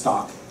lot of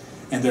stock.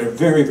 And they're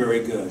very, very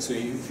good. So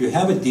if you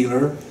have a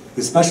dealer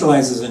who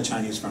specializes in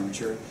Chinese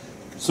furniture,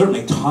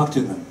 certainly talk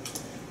to them.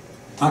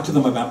 Talk to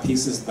them about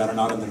pieces that are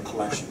not in their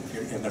collection,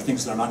 and they're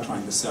things they're not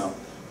trying to sell.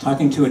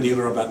 Talking to a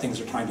dealer about things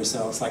they're trying to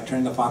sell, it's like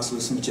turning the fox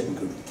loose in the chicken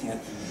coop. You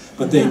can't.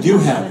 But they do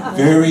have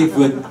very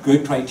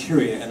good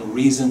criteria and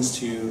reasons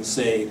to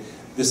say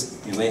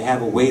this. You know, they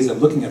have ways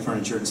of looking at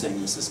furniture and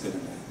saying this is good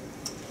and bad.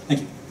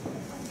 Thank you.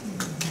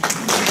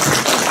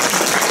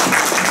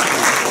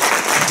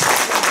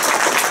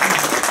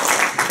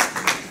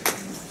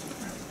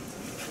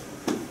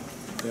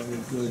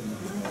 Good.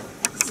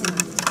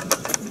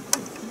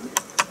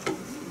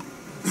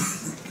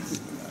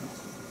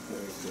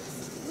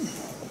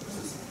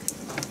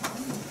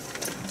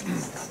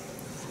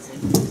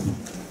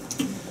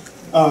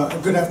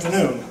 Good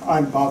afternoon.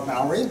 I'm Bob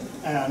Mowry,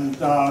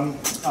 and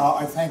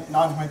I thank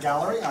Nanhai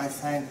Gallery. I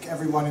thank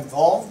everyone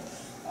involved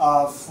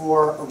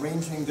for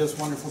arranging this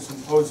wonderful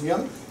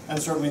symposium,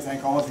 and certainly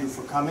thank all of you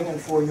for coming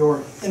and for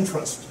your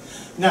interest.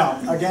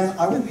 Now, again,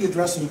 I will be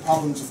addressing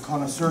problems of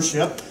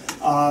connoisseurship.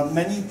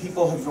 Many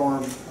people have,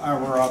 or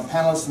our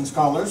panelists and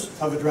scholars,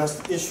 have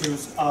addressed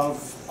issues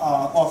of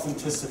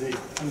authenticity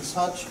and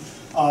such,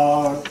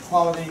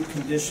 quality,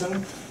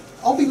 condition.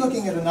 I'll be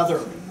looking at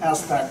another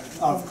aspect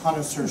of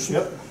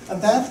connoisseurship,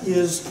 and that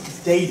is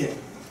dating.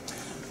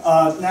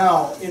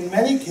 Now, in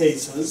many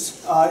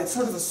cases, it's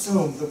sort of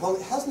assumed that, well,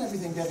 hasn't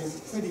everything getting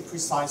pretty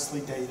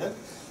precisely dated?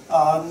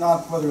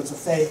 Not whether it's a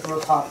fake or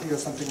a copy or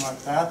something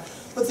like that,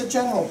 but the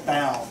general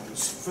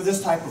bounds for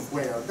this type of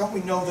ware. Don't we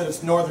know that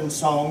it's Northern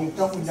Song?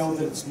 Don't we know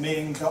that it's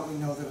Ming? Don't we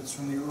know that it's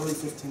from the early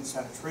 15th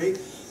century?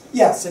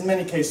 Yes, in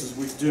many cases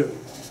we do.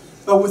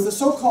 But with the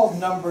so-called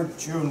numbered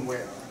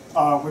Juneware,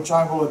 which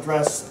I will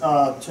address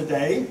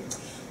today,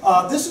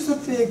 this is a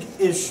big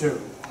issue.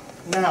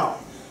 Now,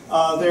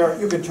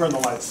 you can turn the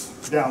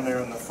lights down there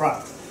in the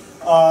front.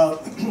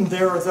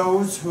 There are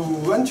those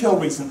who, until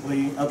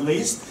recently at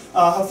least,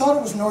 have thought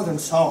it was Northern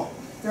Song.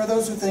 There are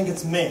those who think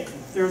it's Ming.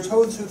 There are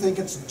those who think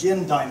it's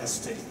Jin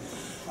Dynasty.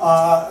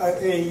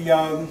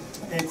 A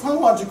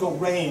chronological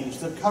range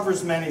that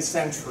covers many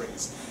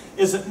centuries.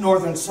 Is it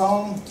Northern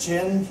Song,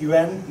 Jin,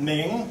 Yuan,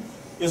 Ming?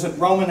 Is it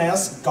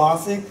Romanesque,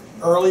 Gothic,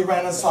 early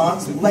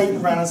Renaissance, late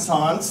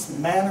Renaissance,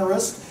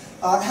 Mannerist?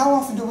 How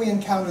often do we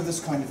encounter this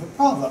kind of a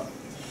problem?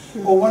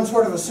 Well, one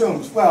sort of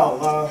assumes,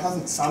 well,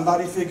 hasn't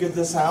somebody figured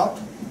this out?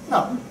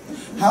 No.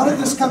 How did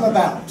this come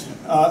about?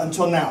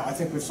 Until now, I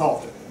think we've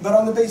solved it. But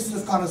on the basis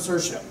of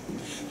connoisseurship,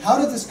 how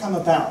did this come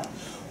about?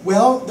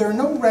 Well, there are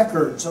no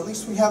records, at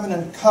least we haven't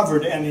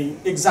uncovered any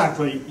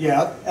exactly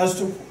yet, as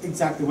to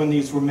exactly when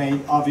these were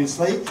made,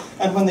 obviously,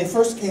 and when they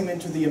first came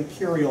into the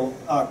imperial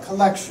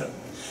collection.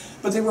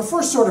 But they were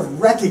first sort of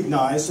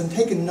recognized and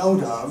taken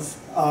note of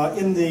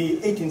in the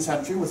 18th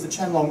century with the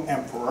Qianlong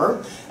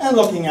Emperor. And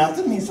looking at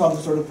them, he saw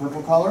the sort of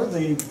purple color,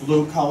 the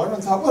blue color,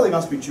 and thought, well, they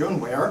must be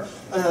Juneware.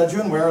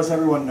 Juneware, as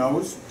everyone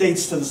knows,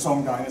 dates to the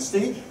Song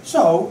Dynasty,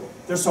 so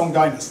they're Song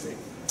Dynasty.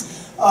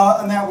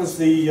 And that was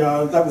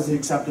the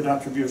accepted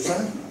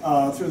attribution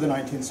through the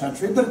 19th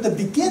century. But at the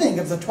beginning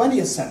of the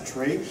 20th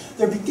century,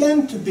 there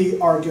began to be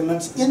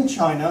arguments in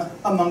China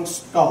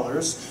amongst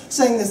scholars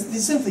saying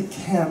this simply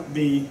can't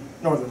be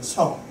Northern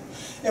Song.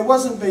 It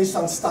wasn't based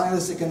on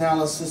stylistic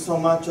analysis so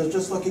much as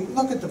just look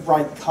at the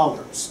bright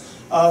colors.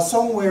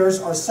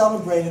 Songwares are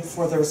celebrated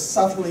for their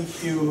subtly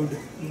hued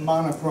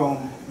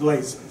monochrome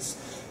glazes.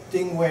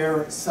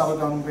 Dingware,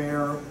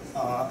 celadonware,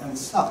 and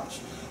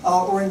such.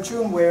 Or in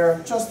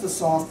Juneware, just the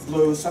soft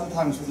blue,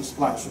 sometimes with a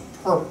splash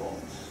of purple.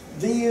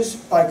 These,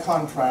 by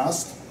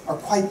contrast, are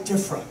quite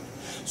different.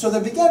 So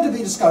there began to be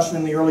discussion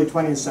in the early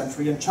 20th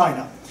century in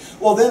China.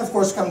 Well, then, of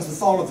course, comes the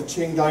fall of the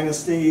Qing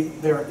dynasty.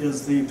 There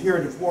is the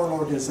period of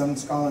warlordism.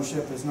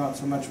 Scholarship is not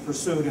so much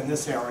pursued in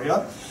this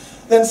area.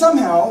 Then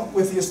somehow,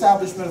 with the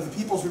establishment of the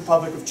People's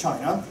Republic of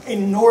China, a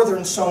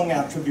Northern Song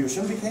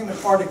attribution became an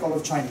article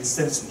of Chinese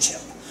citizenship.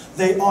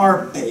 They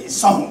are Bei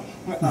Song.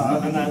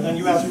 And then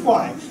you ask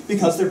why?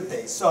 Because they're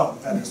Bei Song,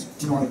 that is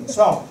Northern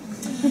Song.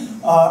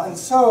 And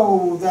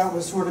so that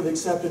was sort of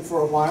accepted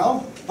for a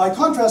while. By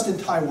contrast, in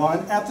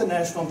Taiwan, at the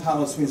National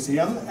Palace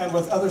Museum, and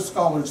with other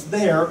scholars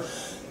there,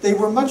 they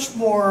were much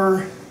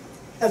more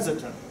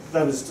hesitant.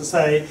 That is to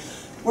say,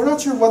 we're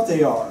not sure what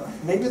they are.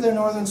 Maybe they're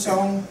Northern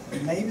Song,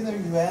 maybe they're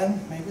Yuan,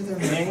 maybe they're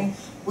Ming.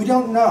 We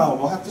don't know.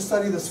 We'll have to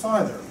study this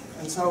farther.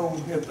 And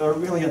so it's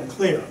really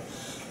unclear.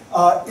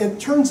 It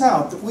turns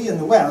out that we in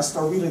the West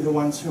are really the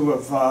ones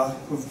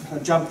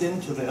who've jumped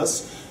into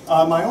this.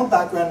 My own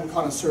background in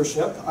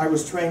connoisseurship, I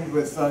was trained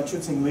with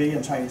Chuxing Li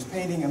in Chinese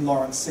painting and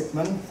Lawrence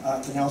Sickman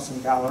at the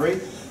Nelson Gallery.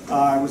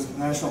 I was at the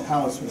National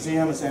Palace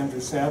Museum, as Andrew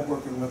said,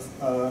 working with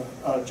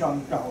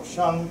Zhang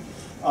Gaosheng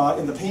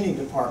in the painting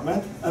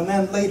department. And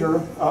then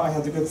later, I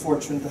had the good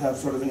fortune to have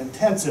sort of an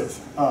intensive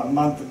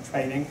month of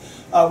training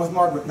with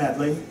Margaret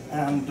Medley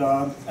and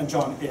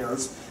John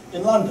Ayres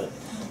in London.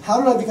 How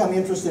did I become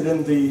interested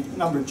in the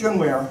numbered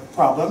Juneware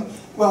problem?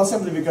 Well,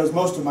 simply because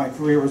most of my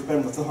career has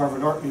been with the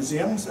Harvard Art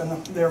Museums,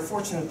 and they're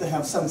fortunate to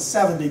have some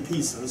 70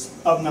 pieces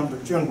of numbered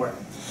Juneware.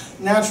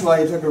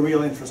 Naturally, I took a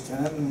real interest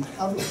in it, and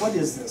what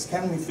is this?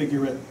 Can we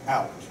figure it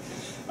out?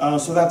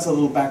 So that's a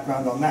little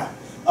background on that.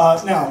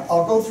 Now,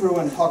 I'll go through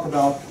and talk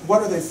about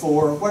what are they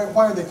for, why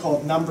are they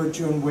called numbered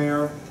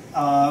Juneware,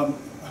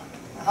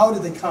 how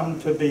did they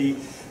come to be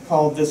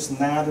called this and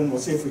that, and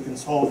we'll see if we can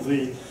solve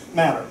the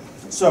matter.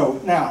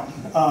 So now,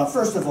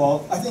 first of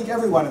all, I think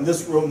everyone in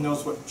this room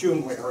knows what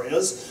Juneware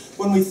is.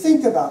 When we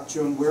think about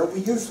Juneware, we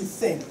usually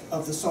think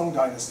of the Song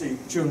Dynasty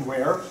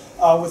Juneware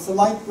with the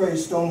light gray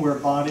stoneware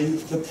body,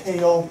 the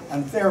pale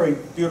and very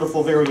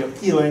beautiful, very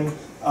appealing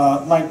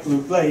light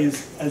blue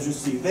glaze, as you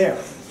see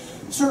there.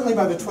 Certainly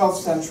by the 12th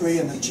century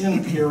and the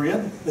Jin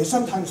period, they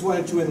sometimes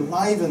wanted to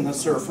enliven the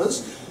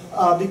surface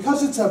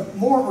because it's a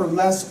more or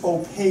less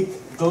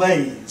opaque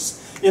glaze.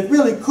 It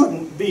really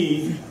couldn't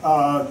be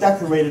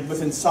decorated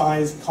with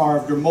incised,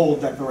 carved, or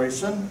mold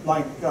decoration,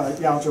 like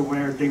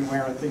Yaozhaware,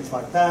 Dingware, and things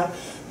like that.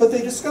 But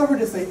they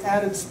discovered if they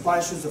added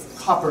splashes of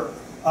copper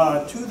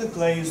to the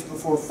glaze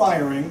before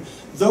firing,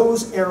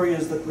 those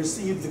areas that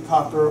received the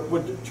copper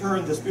would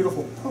turn this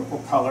beautiful purple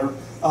color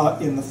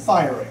in the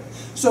firing.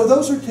 So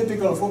those are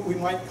typical of what we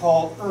might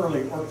call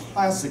early or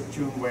classic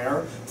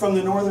Juneware from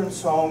the Northern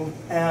Song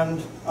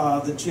and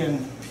the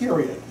Jin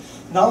period.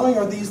 Not only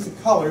are these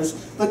the colors,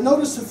 but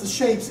notice that the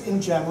shapes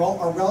in general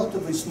are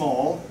relatively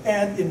small,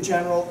 and in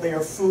general they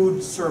are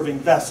food-serving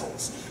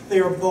vessels.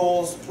 They are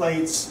bowls,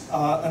 plates,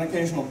 an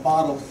occasional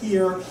bottle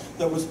here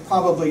that was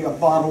probably a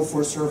bottle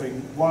for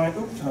serving wine.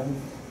 Oops,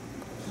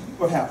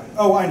 what happened?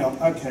 Oh, I know.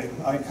 Okay,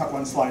 I cut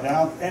one slide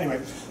out.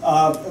 Anyway,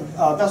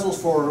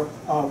 vessels for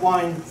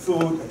wine,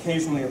 food,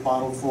 occasionally a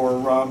bottle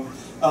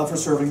for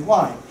serving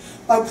wine.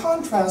 By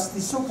contrast,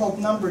 the so-called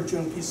numbered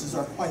Jun pieces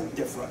are quite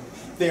different.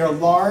 They are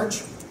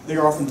large. They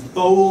are often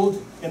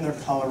bold in their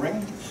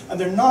coloring, and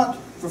they're not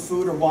for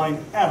food or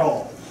wine at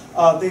all.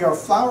 They are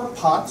flower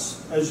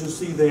pots, as you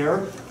see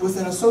there, with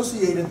an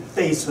associated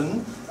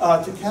basin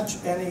to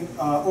catch any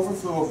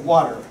overflow of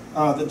water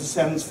that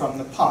descends from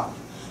the pot.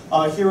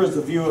 Here is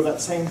the view of that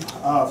same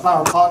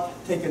flower pot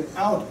taken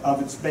out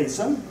of its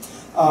basin.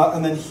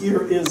 And then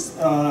here is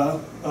a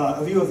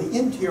view of the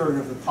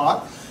interior of the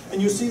pot.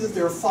 And you see that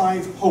there are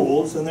 5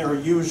 holes, and there are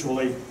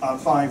usually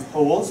 5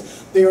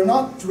 holes. They are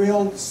not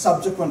drilled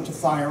subsequent to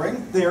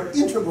firing. They are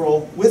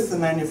integral with the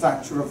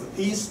manufacture of the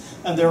piece,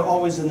 and they're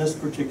always in this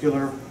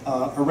particular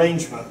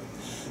arrangement.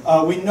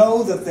 We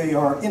know that they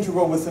are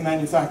integral with the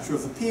manufacture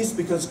of the piece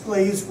because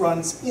glaze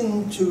runs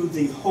into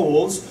the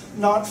holes,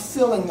 not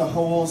filling the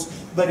holes,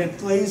 but it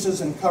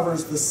glazes and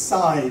covers the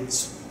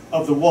sides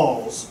of the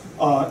walls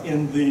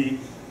in the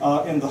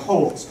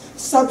holes.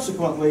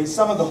 Subsequently,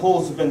 some of the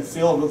holes have been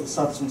filled with a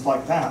substance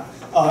like that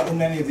in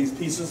many of these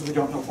pieces. We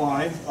don't know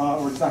why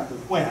or exactly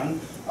when,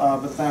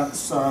 but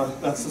that's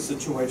the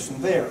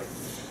situation there.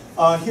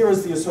 Here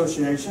is the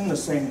association, the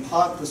same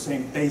pot, the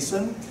same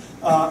basin,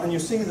 and you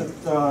see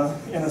that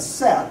in a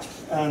set,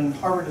 and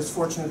Harvard is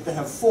fortunate to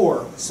have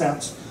 4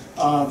 sets.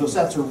 The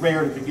sets are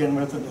rare to begin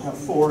with, and to have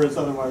 4 is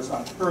otherwise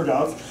unheard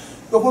of.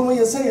 But when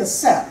we say a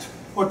set,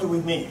 What do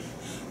we mean?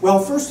 Well,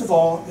 first of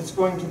all, it's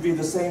going to be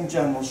the same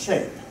general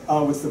shape,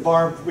 with the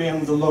barbed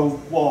rim, the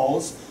low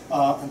walls,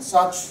 and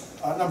such.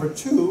 Number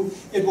two,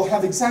 it will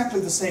have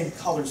exactly the same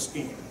color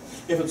scheme.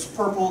 If it's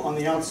purple on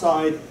the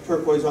outside,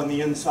 turquoise on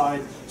the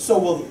inside, so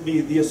will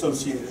be the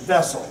associated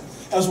vessel.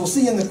 As we'll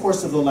see in the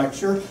course of the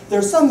lecture,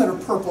 there's some that are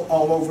purple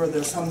all over,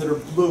 there's some that are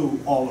blue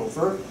all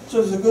over,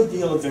 so there's a good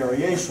deal of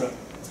variation.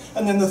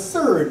 And then the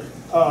third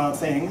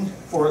thing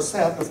for a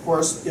set, of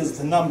course, is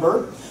the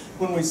number.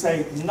 When we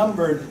say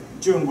numbered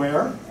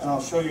Juneware, and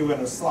I'll show you in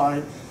a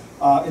slide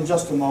in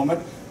just a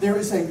moment, there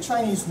is a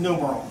Chinese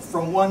numeral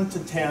from 1 to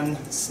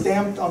 10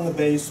 stamped on the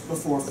base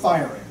before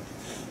firing.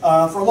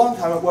 For a long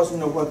time it wasn't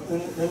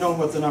known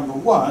what the number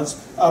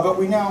was, but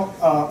we now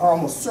are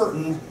almost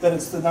certain that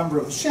it's the number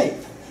of the shape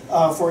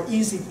for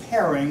easy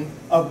pairing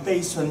of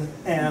basin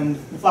and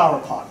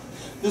flower pot.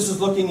 This is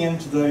looking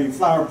into the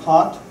flower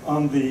pot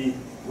on the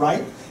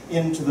right,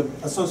 into the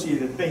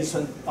associated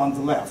basin on the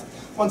left.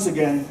 Once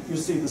again, you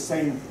see the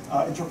same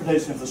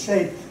interpretation of the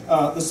shape,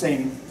 the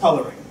same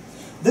coloring.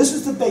 This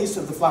is the base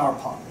of the flower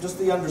pot, just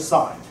the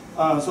underside.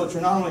 So that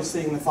you're not only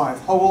seeing the 5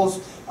 holes,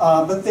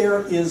 but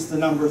there is the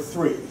number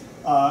 3.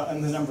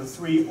 And the number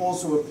 3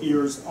 also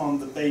appears on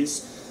the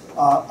base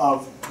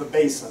of the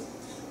basin.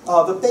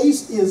 The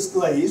base is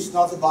glazed,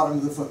 not the bottom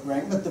of the foot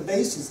ring, but the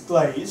base is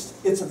glazed.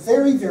 It's a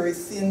very, very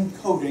thin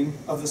coating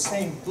of the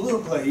same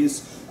blue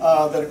glaze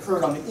that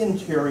occurred on the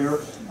interior,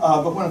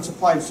 but when it's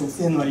applied so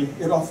thinly,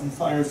 it often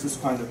fires this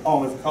kind of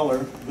olive color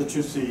that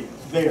you see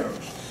there.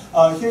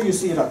 Here you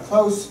see it up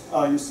close.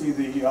 You see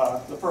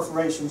the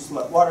perforations to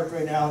let water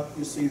drain out.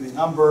 You see the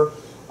number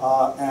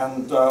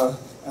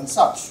and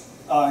such.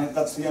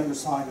 That's the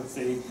underside of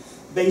the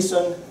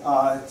basin.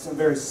 It's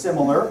very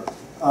similar,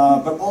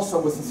 but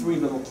also with the 3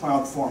 little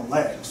cloud-formed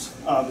legs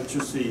that you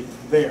see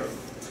there.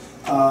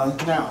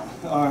 Now,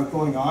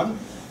 going on,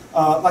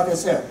 like I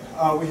said,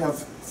 we have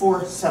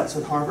 4 sets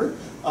at Harvard.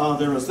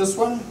 There is this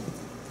one.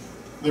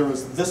 There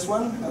is this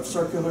one of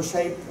circular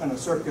shape and a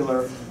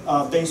circular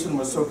basin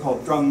with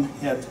so-called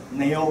drumhead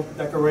nail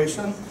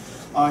decoration.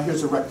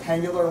 Here's a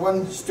rectangular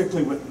one,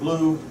 strictly with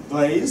blue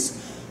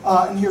glaze.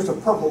 And here's a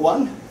purple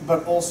one,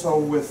 but also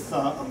with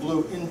a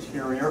blue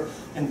interior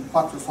in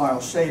quatrefoil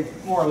shape,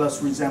 more or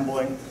less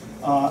resembling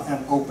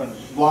an open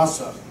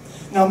blossom.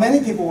 Now,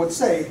 many people would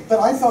say, but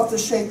I thought the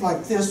shape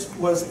like this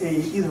was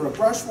either a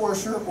brush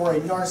washer or a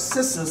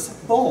narcissus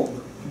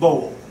bulb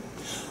bowl.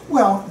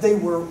 Well, they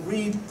were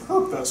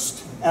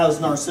repurposed as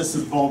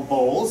narcissus bulb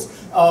bowls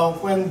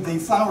when the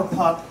flower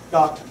pot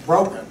got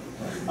broken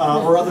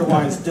or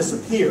otherwise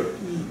disappeared.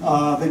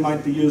 They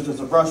might be used as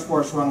a brush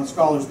washer on a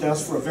scholar's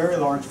desk for a very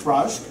large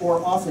brush,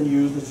 or often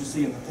used, as you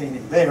see in the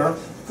painting there,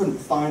 couldn't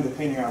find the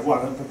painting I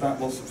wanted, but that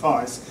will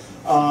suffice,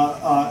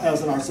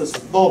 as a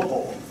narcissus bulb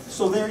bowl.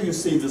 So there you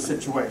see the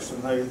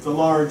situation, the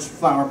large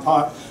flower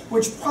pot,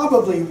 which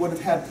probably would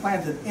have had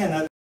planted in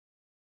it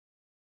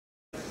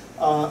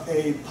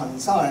a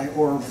pansai,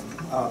 or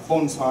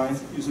bonsai,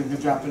 using the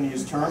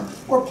Japanese term,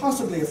 or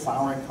possibly a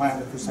flowering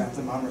plant, a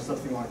chrysanthemum, or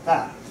something like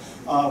that.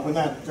 When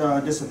that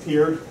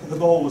disappeared, the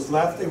bowl was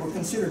left. They were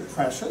considered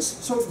precious,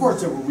 so of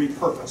course they were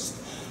repurposed.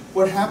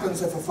 What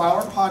happens if a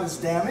flower pot is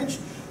damaged?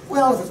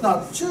 Well, if it's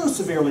not too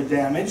severely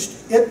damaged,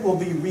 it will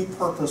be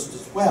repurposed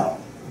as well.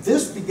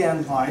 This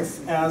began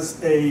life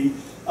as a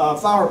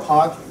flower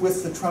pot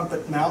with the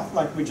trumpet mouth,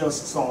 like we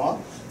just saw.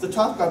 The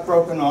top got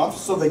broken off,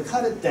 so they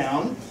cut it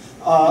down,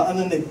 and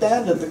then they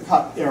banded the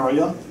cut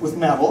area with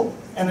metal,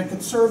 and it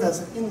could serve as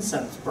an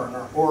incense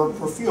burner or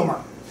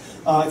perfumer.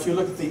 If you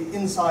look at the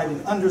inside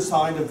and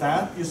underside of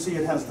that, you see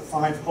it has the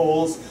 5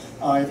 holes.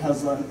 It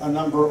has a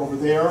number over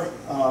there,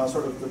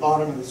 sort of the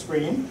bottom of the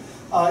screen.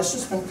 It's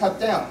just been cut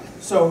down.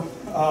 So,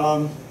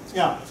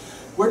 yeah.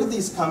 Where did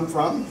these come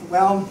from?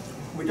 Well,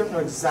 we don't know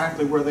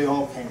exactly where they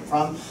all came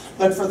from,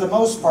 but for the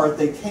most part,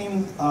 they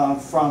came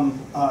from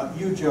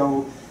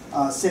Yuzhou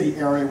city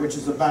area, which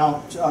is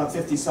about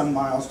 50-some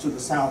miles to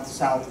the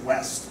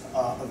southwest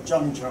of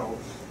Zhengzhou,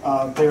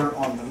 there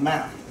on the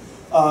map.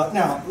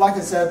 Now, like I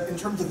said, in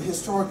terms of the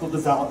historical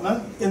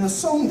development, in the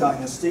Song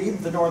dynasty,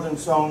 the northern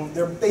Song,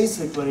 they're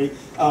basically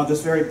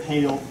this very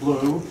pale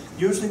blue,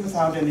 usually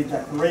without any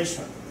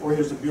decoration. Or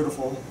here's a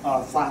beautiful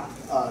flat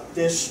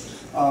dish,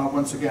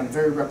 once again,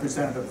 very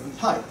representative of the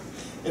type.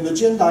 In the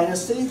Jin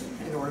dynasty,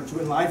 in order to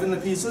enliven the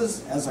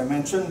pieces, as I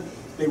mentioned,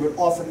 they would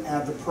often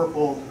add the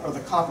purple or the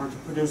copper to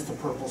produce the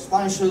purple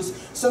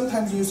splashes,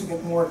 sometimes using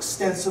it more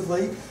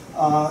extensively,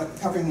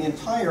 covering the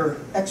entire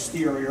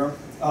exterior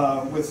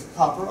with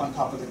copper on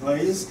top of the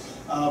glaze,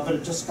 but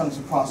it just comes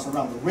across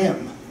around the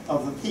rim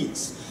of the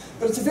piece.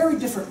 But it's a very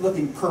different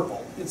looking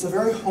purple. It's a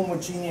very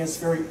homogeneous,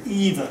 very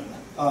even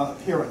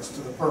appearance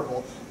to the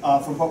purple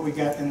from what we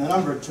get in the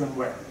numbered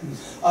Juneware.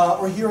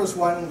 Or here is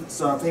one,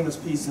 it's a famous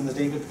piece in the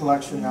David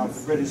collection now at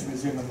the British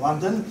Museum in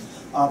London,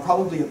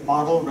 probably a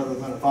bottle rather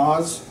than a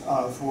vase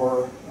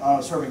for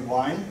serving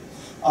wine,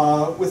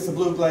 with the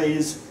blue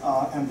glaze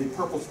and the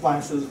purple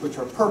splashes, which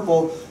are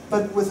purple,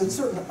 but with a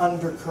certain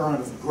undercurrent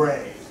of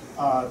gray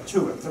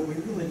to it that we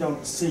really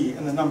don't see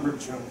in the numbered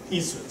June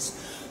pieces.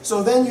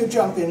 So then you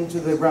jump into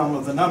the realm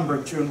of the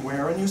numbered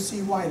Juneware, and you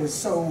see why it is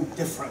so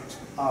different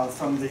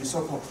from the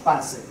so-called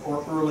classic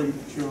or early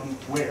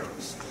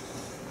Junewares.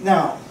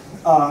 Now,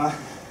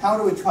 how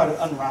do we try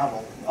to unravel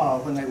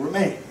when they were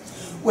made?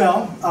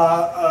 Well,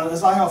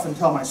 as I often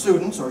tell my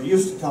students, or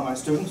used to tell my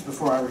students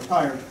before I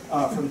retired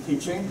from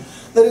teaching,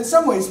 that in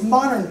some ways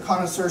modern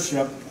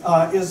connoisseurship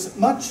is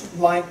much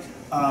like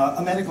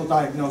a medical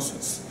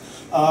diagnosis.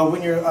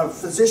 When you're a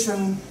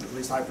physician, at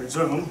least I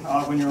presume,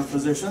 when you're a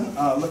physician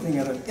looking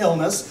at an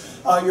illness,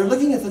 you're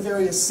looking at the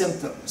various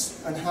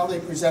symptoms and how they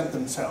present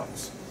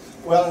themselves.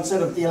 Well,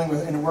 instead of dealing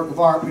with, in a work of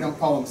art, we don't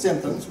call them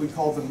symptoms, we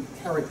call them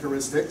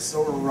characteristics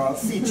or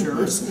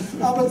features,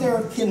 but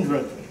they're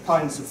kindred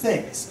kinds of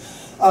things.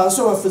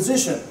 So a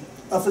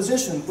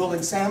physician will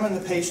examine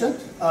the patient,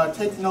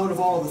 take note of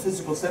all of the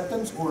physical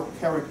symptoms or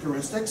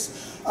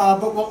characteristics,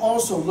 but will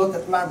also look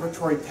at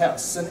laboratory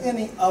tests and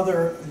any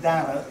other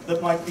data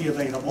that might be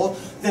available,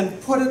 then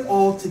put it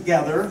all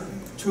together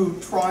to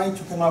try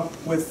to come up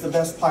with the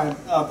best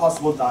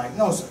possible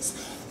diagnosis.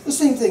 The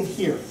same thing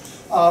here.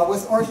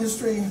 With art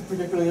history,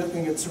 particularly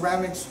looking at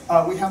ceramics,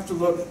 we have to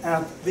look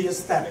at the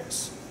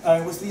aesthetics.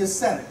 It was the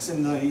aesthetics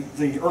in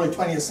the early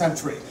 20th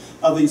century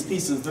of these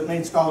pieces that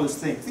made scholars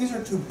think, these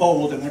are too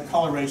bold in their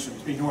coloration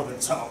to be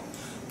Northern Zone.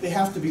 They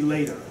have to be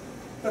later.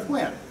 But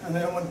when? And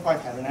no one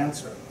quite had an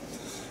answer.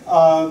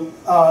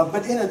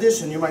 But in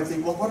addition, you might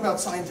think, well, what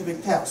about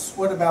scientific tests?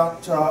 What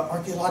about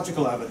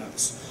archaeological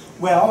evidence?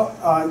 Well,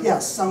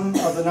 yes, some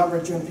of the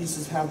numbered June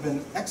pieces have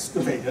been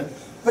excavated,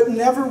 but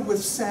never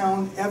with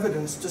sound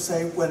evidence to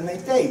say when they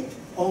date.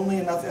 Only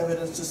enough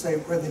evidence to say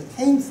where they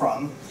came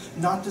from,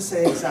 not to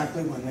say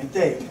exactly when they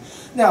date.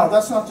 Now,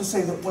 that's not to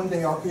say that one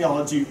day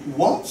archaeology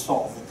won't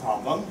solve the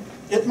problem.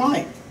 It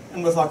might,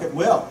 and with luck it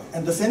will,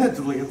 and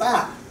definitively at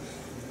that.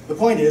 The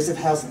point is, it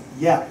hasn't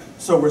yet,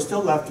 so we're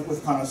still left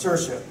with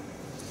connoisseurship.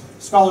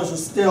 Scholars are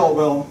still,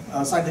 well,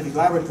 scientific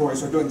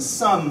laboratories are doing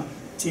some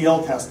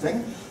TL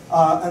testing,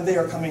 and they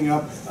are coming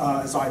up,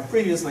 as I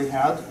previously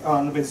had,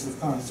 on the basis of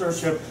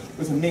connoisseurship,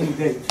 with a Ming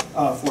date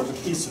for the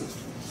pieces.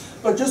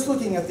 But just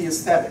looking at the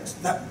aesthetics,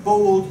 that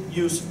bold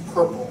use of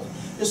purple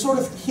is sort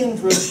of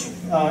kindred,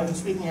 in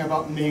speaking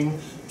about Ming,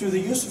 to the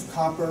use of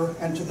copper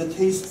and to the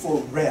taste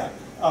for red.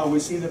 We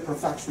see the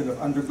perfection of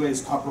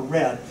underglazed copper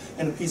red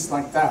in a piece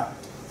like that.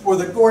 Or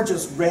the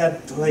gorgeous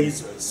red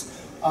glazes,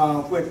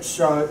 which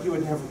you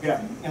would never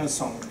get in a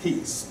sewn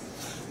piece.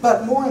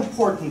 But more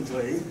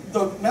importantly,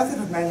 the method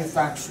of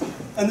manufacture,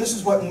 and this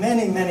is what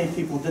many, many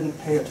people didn't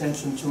pay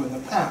attention to in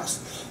the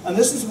past. And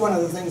this is one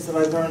of the things that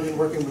I learned in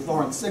working with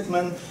Lawrence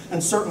Sickman,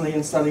 and certainly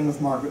in studying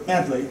with Margaret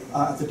Medley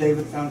at the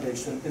David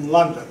Foundation in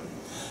London.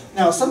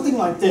 Now, something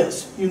like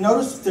this, you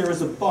notice there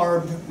is a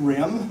barbed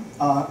rim,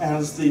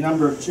 as the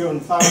number of June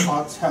flower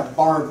pots have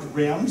barbed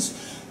rims,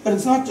 but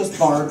it's not just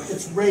barbed,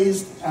 it's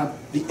raised at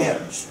the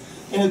edge.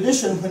 In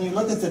addition, when you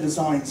look at the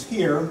designs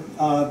here,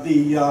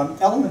 the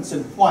elements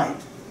in white,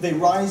 they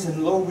rise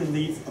in low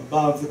relief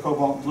above the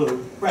cobalt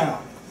blue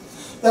ground.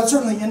 That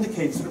certainly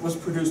indicates that it was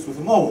produced with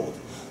a mold,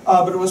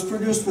 but it was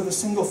produced with a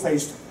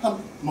single-faced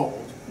hump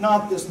mold,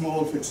 not this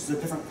mold, which is a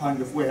different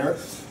kind of ware,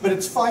 but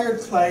it's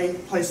fired clay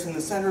placed in the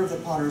center of the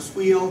potter's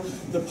wheel.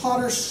 The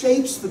potter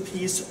shapes the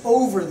piece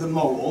over the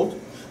mold.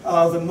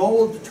 The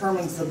mold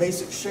determines the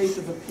basic shape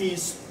of the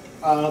piece,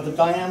 the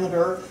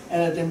diameter,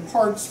 and it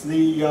imparts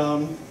the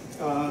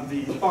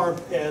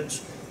barbed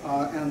edge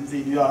and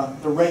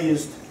the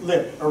raised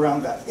lip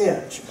around that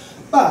edge.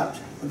 But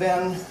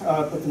then,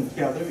 put them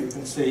together, you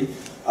can see,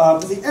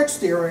 the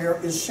exterior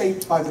is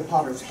shaped by the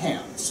potter's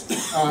hands,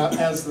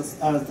 as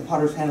the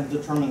potter's hands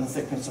determine the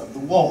thickness of the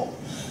wall.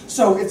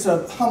 So it's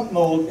a hump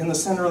mold in the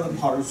center of the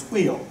potter's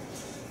wheel.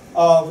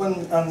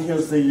 And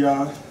here's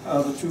the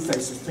two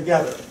faces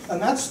together.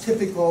 And that's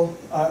typical,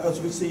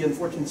 as we see in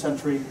 14th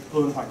century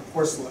blue and white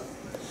porcelain.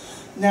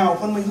 Now,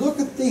 when we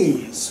look at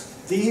these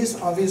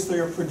obviously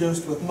are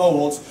produced with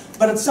molds,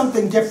 but it's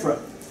something different.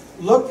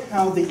 Look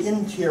how the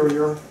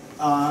interior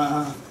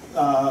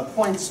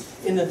points,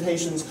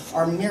 indentations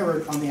are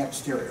mirrored on the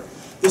exterior.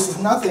 This is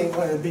nothing, it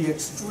would be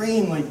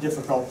extremely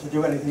difficult to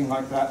do anything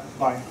like that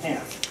by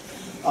hand.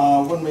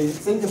 When we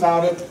think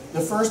about it,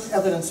 the first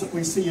evidence that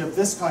we see of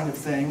this kind of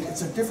thing,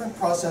 it's a different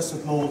process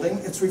of molding.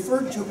 It's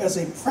referred to as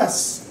a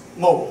press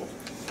mold,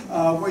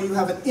 where you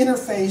have an inner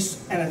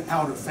face and an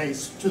outer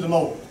face to the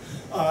mold.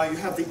 You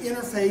have the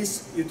inner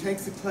face, you take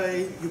the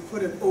clay, you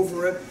put it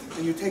over it,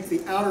 and you take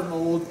the outer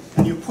mold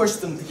and you push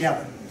them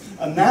together.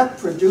 And that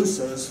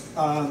produces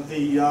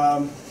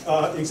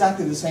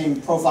exactly the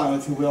same profile,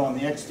 if you will, on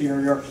the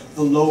exterior,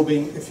 the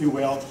lobing, if you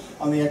will,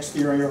 on the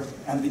exterior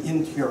and the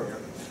interior.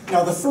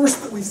 Now, the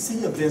first that we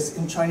see of this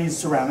in Chinese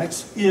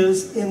ceramics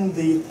is in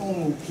the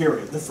Hongwu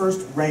period, the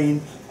first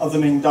reign of the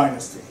Ming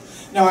Dynasty.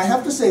 Now, I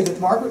have to say that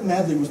Margaret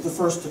Medley was the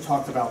first to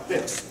talk about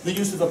this, the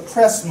use of a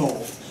press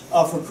mold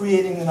for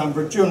creating the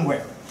numbered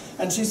Juneware.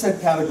 And she said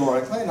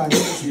categorically, and I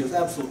think she is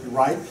absolutely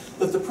right,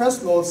 that the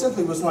press mold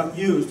simply was not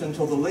used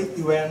until the late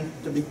Yuan,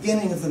 the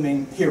beginning of the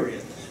Ming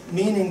period.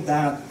 meaning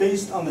that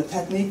based on the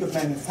technique of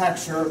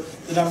manufacture,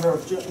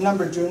 the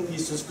numbered June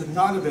pieces could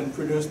not have been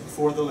produced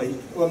before the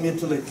mid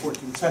to late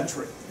 14th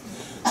century.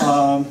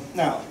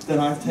 Now, then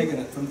I've taken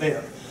it from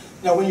there.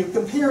 Now, when you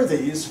compare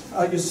these,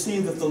 you see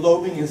that the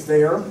lobing is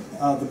there,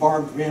 the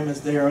barbed rim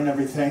is there and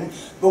everything,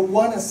 but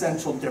one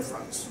essential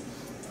difference.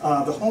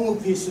 The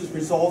Hongwu pieces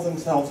resolve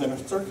themselves in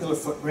a circular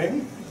foot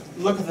ring.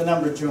 Look at the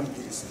numbered June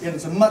piece. It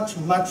is a much,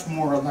 much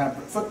more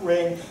elaborate foot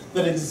ring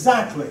that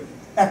exactly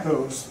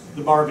echoes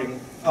the barbing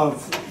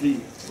of the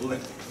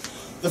lip.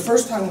 The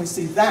first time we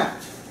see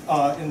that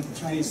in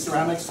Chinese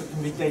ceramics that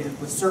can be dated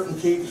with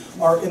certainty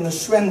are in the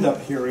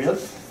Xuande period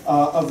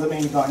of the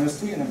Ming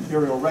Dynasty, an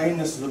imperial reign.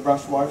 This is a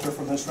brush washer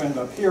from the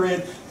Xuande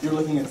period. You're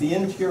looking at the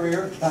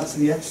interior, that's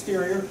the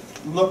exterior.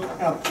 Look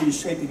at the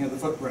shaping of the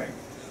foot ring.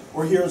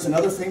 Or here's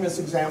another famous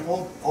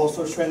example,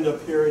 also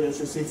Xuande period, as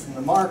you see from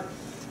the mark,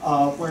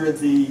 where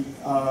the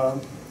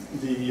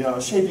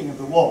shaping of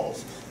the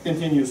walls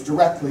continues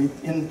directly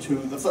into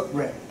the foot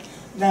ring.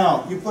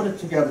 Now, you put it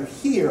together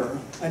here,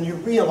 and you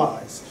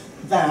realize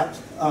that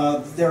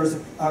there's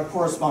a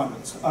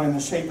correspondence in the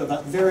shape of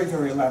that very,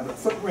 very elaborate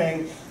foot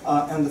ring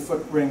and the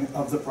foot ring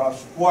of the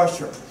brush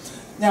washer.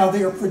 Now,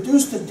 they are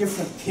produced at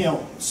different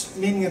kilns,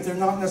 meaning that they're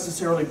not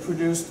necessarily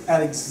produced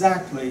at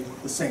exactly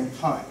the same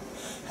time.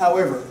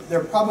 However,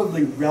 they're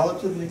probably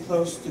relatively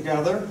close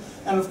together,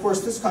 and of course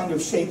this kind of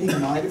shaping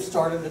might have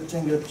started at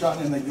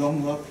Jingdezhen in the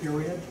Yongle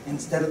period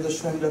instead of the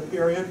Xuande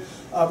period,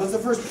 but the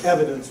first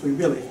evidence we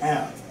really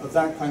have of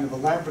that kind of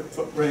elaborate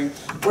foot ring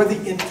where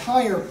the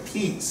entire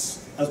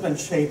piece has been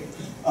shaped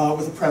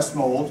with a press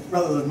mold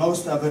rather than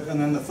most of it,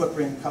 and then the foot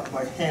ring cut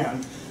by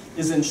hand,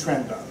 is in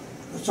Xuande.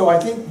 So I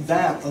think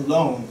that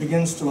alone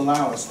begins to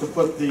allow us to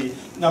put the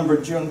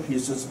numbered June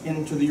pieces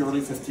into the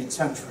early 15th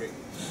century.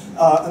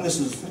 And this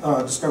is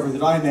a discovery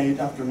that I made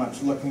after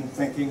much looking,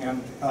 thinking,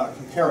 and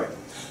comparing.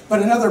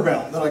 But another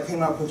realm that I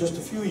came up with just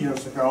a few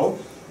years ago,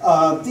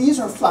 these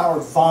are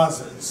flower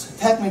vases.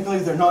 Technically,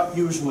 they're not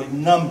usually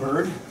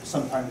numbered.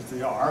 Sometimes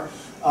they are.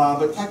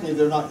 But technically,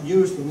 they're not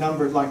usually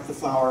numbered like the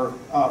flower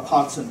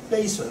pots and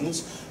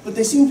basins. But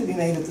they seem to be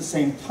made at the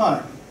same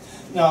time.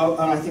 Now,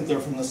 and I think they're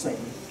from the same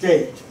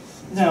date.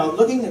 Now,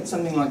 looking at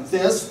something like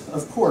this,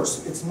 of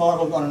course, it's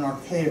modeled on an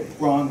archaic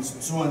bronze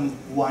Zun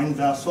wine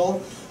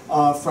vessel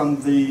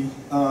from the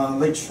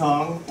late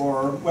Shang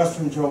or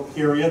Western Zhou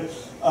period.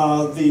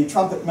 The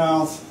trumpet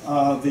mouth,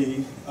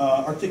 the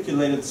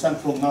articulated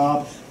central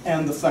knob,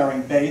 and the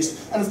flaring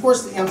base, and of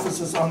course the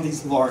emphasis on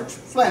these large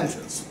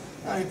flanges.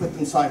 Now you put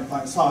them side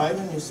by side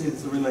and you see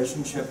that the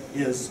relationship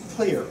is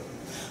clear.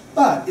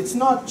 But it's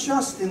not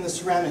just in the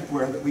ceramic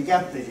ware that we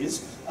get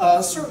these.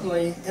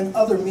 Certainly in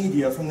other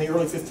media from the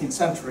early 15th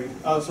century,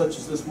 such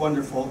as this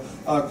wonderful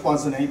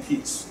cloisonné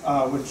piece,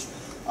 which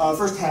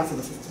first half of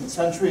the 15th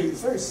century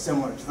is very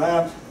similar to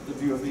that, the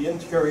view of the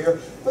interior,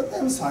 but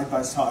then side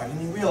by side,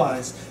 and you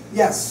realize,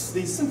 yes,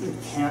 these simply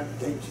can't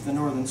date to the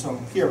Northern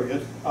Song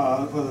period,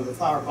 whether the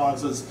flower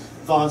vases,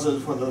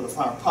 whether the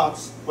flower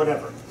pots,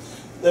 whatever.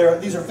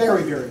 These are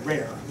very, very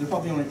rare. There are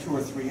probably only 2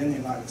 or 3 in the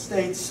United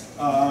States.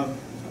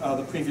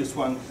 The previous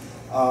one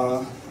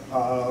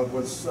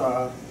was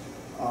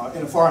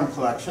in a foreign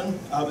collection.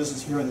 This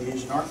is here in the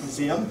Asian Art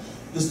Museum.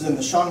 This is in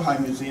the Shanghai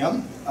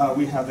Museum.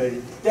 We have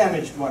a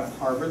damaged one at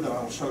Harvard that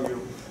I will show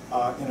you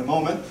in a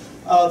moment.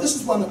 This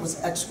is one that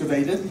was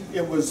excavated.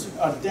 It was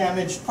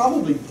damaged,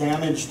 probably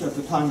damaged at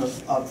the time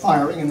of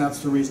firing, and that's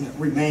the reason it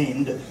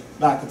remained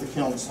back at the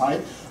kiln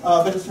site.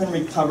 But it's been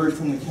recovered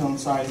from the kiln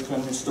site, it's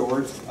been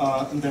restored,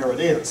 and there it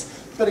is.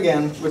 But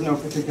again, with no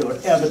particular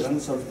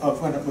evidence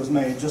of when it was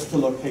made, just the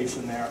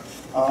location there,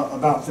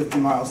 about 50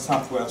 miles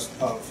southwest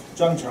of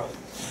Zhengzhou.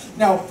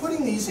 Now,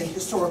 putting these in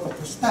historical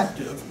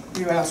perspective,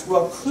 you ask,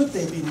 well, could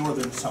they be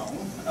Northern Song,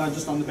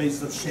 just on the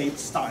basis of shape,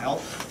 style?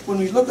 When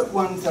we look at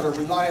ones that are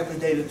reliably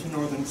dated to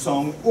Northern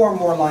Song, or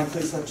more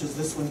likely, such as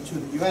this one, to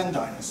the Yuan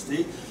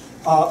dynasty,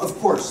 of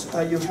course,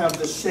 you have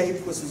the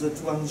shape. This is a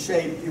Zhuan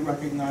shape. You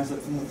recognize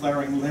it from the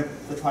flaring lip,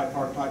 the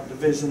tripartite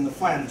division, the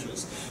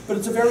flanges. But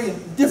it's a very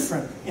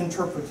different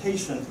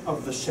interpretation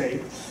of the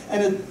shape.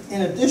 And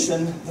in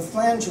addition, the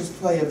flanges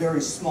play a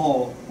very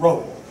small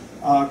role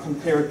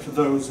compared to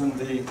those in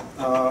the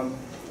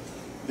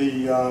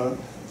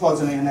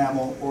cloisonné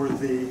enamel or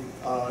the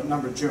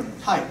numbered June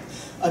type.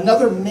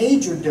 Another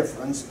major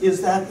difference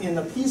is that in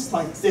a piece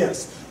like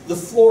this, the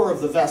floor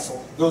of the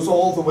vessel goes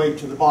all the way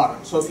to the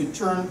bottom. So if you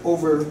turn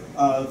over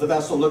the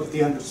vessel, look at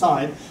the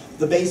underside,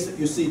 the base that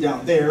you see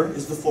down there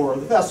is the floor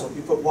of the vessel.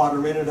 You put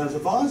water in it as a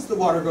vase, the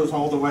water goes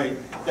all the way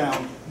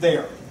down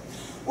there.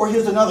 Or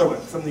here's another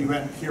one from the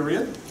Yuan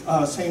period,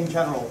 same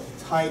general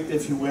type,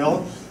 if you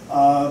will,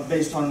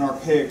 based on an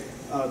archaic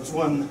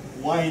Zhuan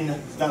wine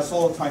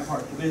vessel,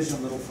 tripart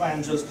division, little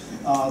flanges,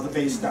 the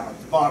base down at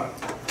the bottom.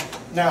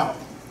 Now,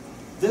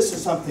 this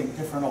is something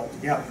different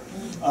altogether.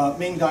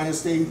 Ming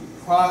Dynasty,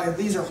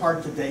 these are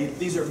hard to date.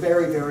 These are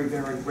very, very,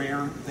 very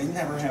rare. They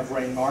never have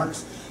rain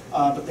marks,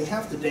 but they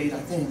have to date, I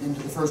think,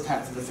 into the first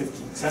half of the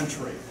 15th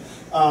century.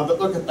 But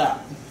look at that.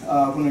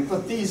 When we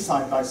put these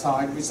side by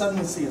side, we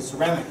suddenly see a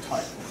ceramic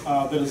type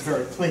that is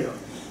very clear,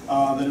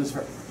 that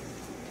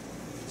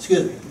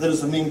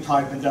is a Ming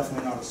type and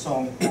definitely not a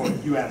Song or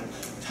Yuan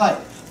type.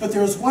 But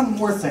there's one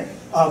more thing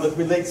that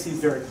relates these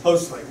very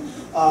closely.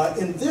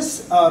 In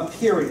this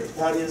period,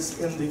 that is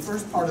in the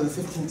first part of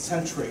the 15th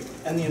century,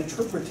 and the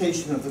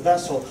interpretation of the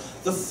vessel,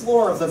 the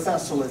floor of the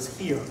vessel is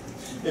here.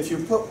 If you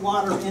put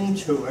water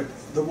into it,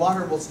 the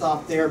water will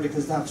stop there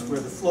because that's where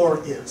the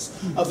floor is.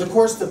 Of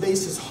course, the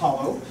base is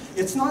hollow.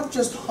 It's not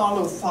just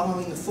hollow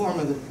following the form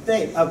of the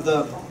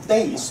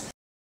base,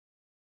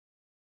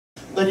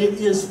 but it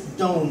is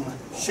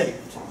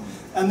dome-shaped.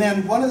 And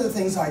then one of the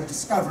things I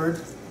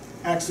discovered,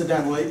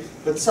 accidentally,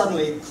 but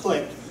suddenly it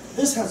clicked,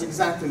 this has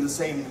exactly the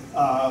same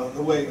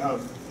the way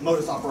of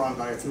modus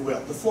operandi, if you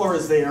will. The floor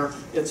is there,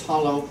 it's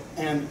hollow,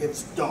 and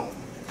it's dome.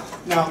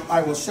 Now,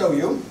 I will show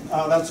you.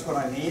 That's what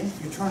I mean.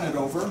 You turn it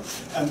over,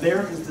 and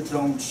there is the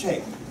dome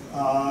shape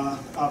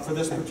for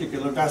this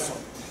particular vessel.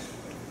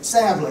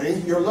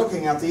 Sadly, you're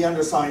looking at the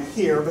underside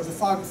here, but the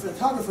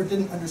photographer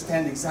didn't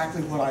understand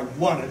exactly what I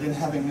wanted in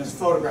having this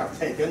photograph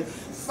taken.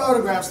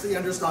 Photographs the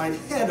underside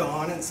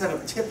head-on instead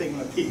of tipping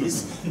the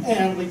piece,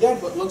 and we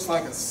get what looks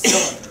like a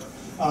cylinder.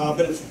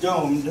 But it's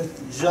domed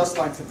just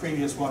like the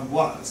previous one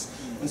was.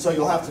 And so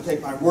you'll have to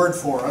take my word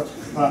for it,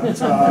 but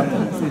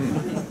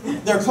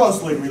they're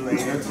closely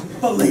related,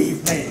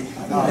 believe me.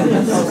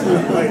 Closely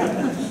related.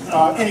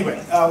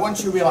 Anyway,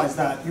 once you realize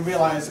that, you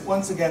realize,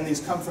 once again, these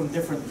come from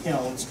different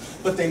kilns,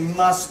 but they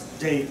must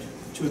date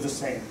to the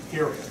same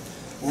period.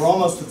 We're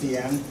almost at the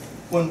end.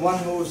 When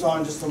one moves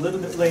on just a little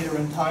bit later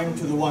in time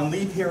to the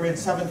Wanli period,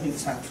 17th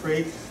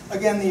century,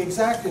 again, the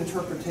exact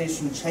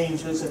interpretation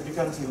changes. It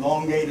becomes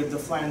elongated. The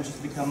flanges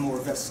become more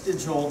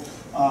vestigial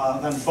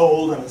than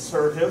bold and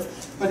assertive.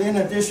 But in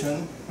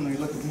addition, when we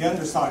look at the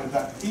underside of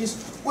that piece,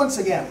 once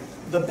again,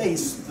 the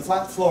base, the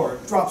flat floor,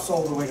 drops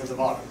all the way to the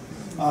bottom.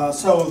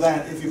 So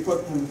that if you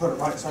put it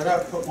right side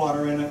up, put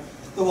water in it,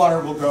 the water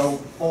will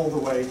go all the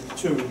way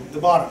to the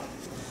bottom.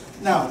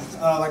 Now,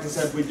 like I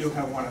said, we do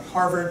have one at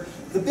Harvard.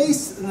 The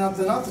base, not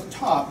the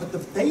top, but the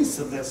base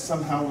of this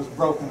somehow was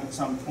broken at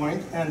some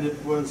point, and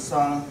it was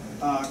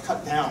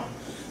cut down.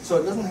 So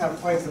it doesn't have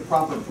quite the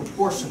proper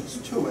proportions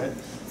to it.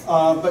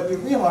 But you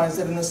realize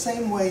that in the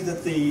same way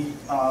that the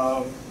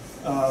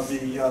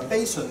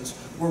basins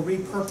were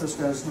repurposed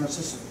as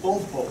narcissus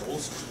bulb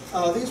bowls,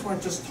 these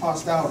weren't just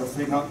tossed out if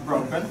they got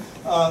broken.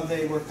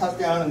 They were cut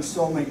down and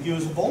still made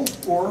usable,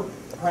 or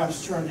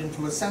perhaps turned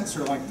into a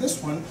censer like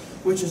this one,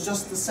 which is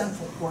just the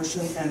central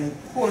portion and a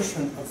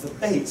portion of the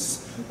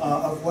base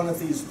of one of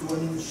these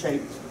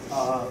dune-shaped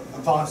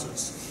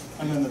vases.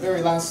 And then the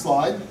very last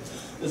slide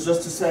is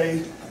just to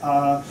say,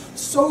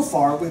 so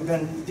far we've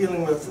been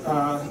dealing with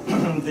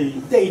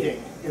the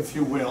dating, if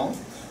you will,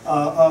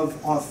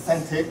 of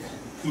authentic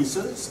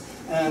pieces.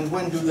 And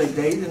when do they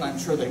date? And I'm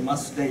sure they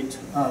must date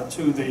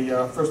to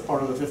the first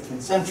part of the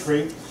 15th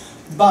century.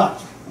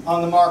 But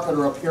on the market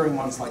are appearing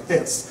ones like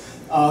this.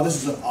 This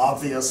is an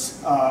obvious,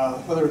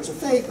 whether it's a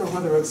fake or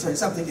whether it's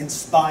something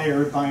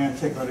inspired by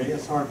antiquity,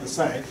 it's hard to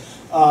say.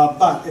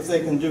 But if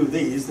they can do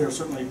these, they're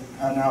certainly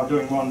now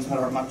doing ones that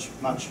are much,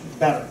 much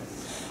better.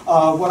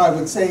 What I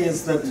would say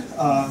is that,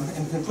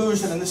 in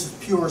conclusion, and this is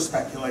pure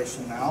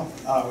speculation now,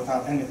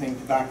 without anything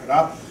to back it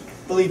up,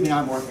 believe me,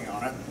 I'm working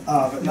on it,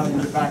 but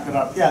nothing to back it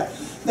up yet.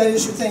 That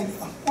is, you think,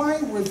 why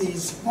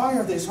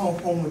are they so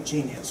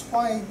homogeneous?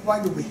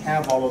 Why do we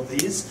have all of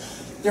these?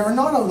 There are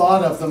not a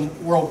lot of them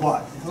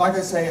worldwide. Like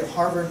I say, at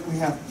Harvard, we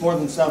have more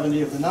than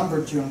 70 of the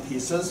numbered June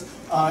pieces.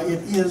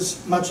 It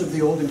is much of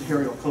the old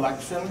imperial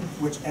collection,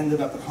 which ended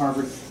up at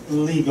Harvard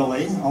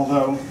legally,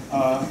 although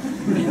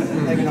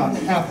maybe not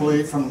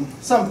happily from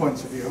some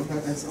points of view.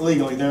 It's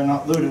legally, they're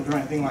not looted or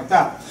anything like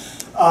that.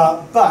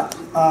 But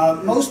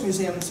most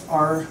museums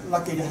are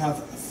lucky to have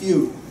a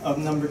few of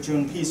numbered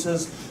June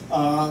pieces.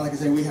 Like I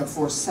say, we have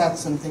 4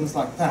 sets and things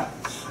like that.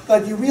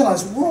 But you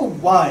realize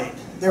worldwide,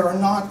 there are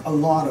not a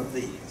lot of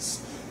these.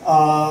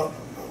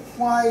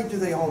 Why do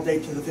they all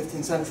date to the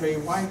 15th century?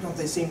 Why don't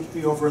they seem to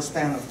be over a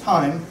span of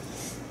time?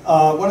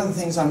 One of the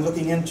things I'm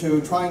looking into,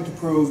 trying to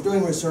prove,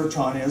 doing research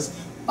on is,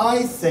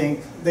 I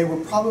think they were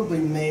probably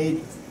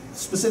made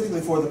specifically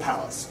for the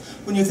palace.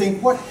 When you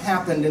think, what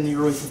happened in the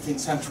early 15th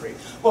century?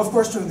 Well, of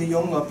course, during the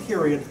Yongle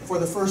period, for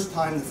the first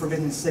time, the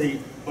Forbidden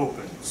City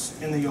opens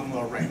in the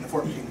Yongle reign, the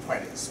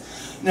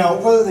 1420s. Now,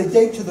 whether they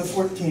date to the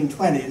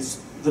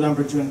 1420s, the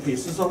numbered June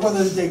pieces, or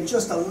whether they date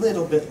just a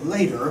little bit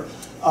later,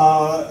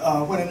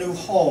 when a new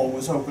hall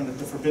was opened at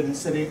the Forbidden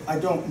City, I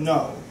don't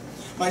know.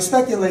 My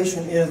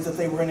speculation is that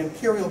they were an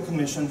imperial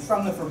commission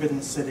from the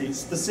Forbidden City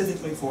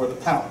specifically for the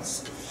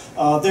palace.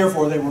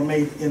 Therefore, they were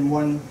made in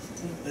one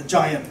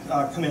giant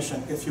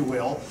commission, if you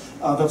will.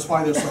 That's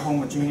why they're so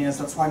homogeneous.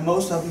 That's why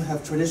most of them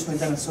have traditionally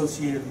been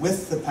associated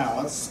with the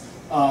palace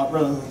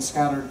rather than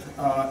scattered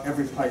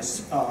every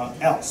place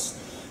else.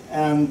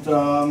 And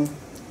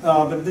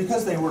but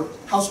because they were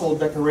household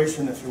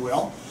decoration, if you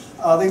will,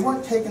 They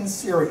weren't taken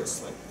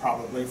seriously,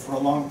 probably, for a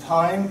long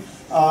time.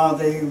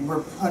 They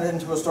were put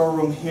into a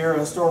storeroom here,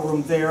 a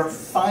storeroom there.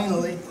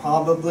 Finally,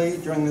 probably,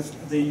 during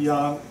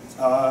the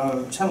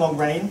Chenlo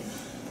reign,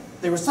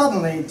 they were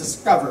suddenly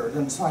discovered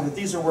and decided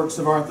these are works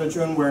of art that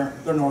June wear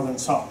their northern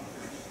song.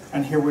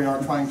 And here we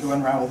are trying to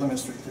unravel the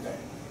mystery today.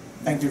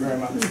 Thank you very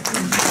much.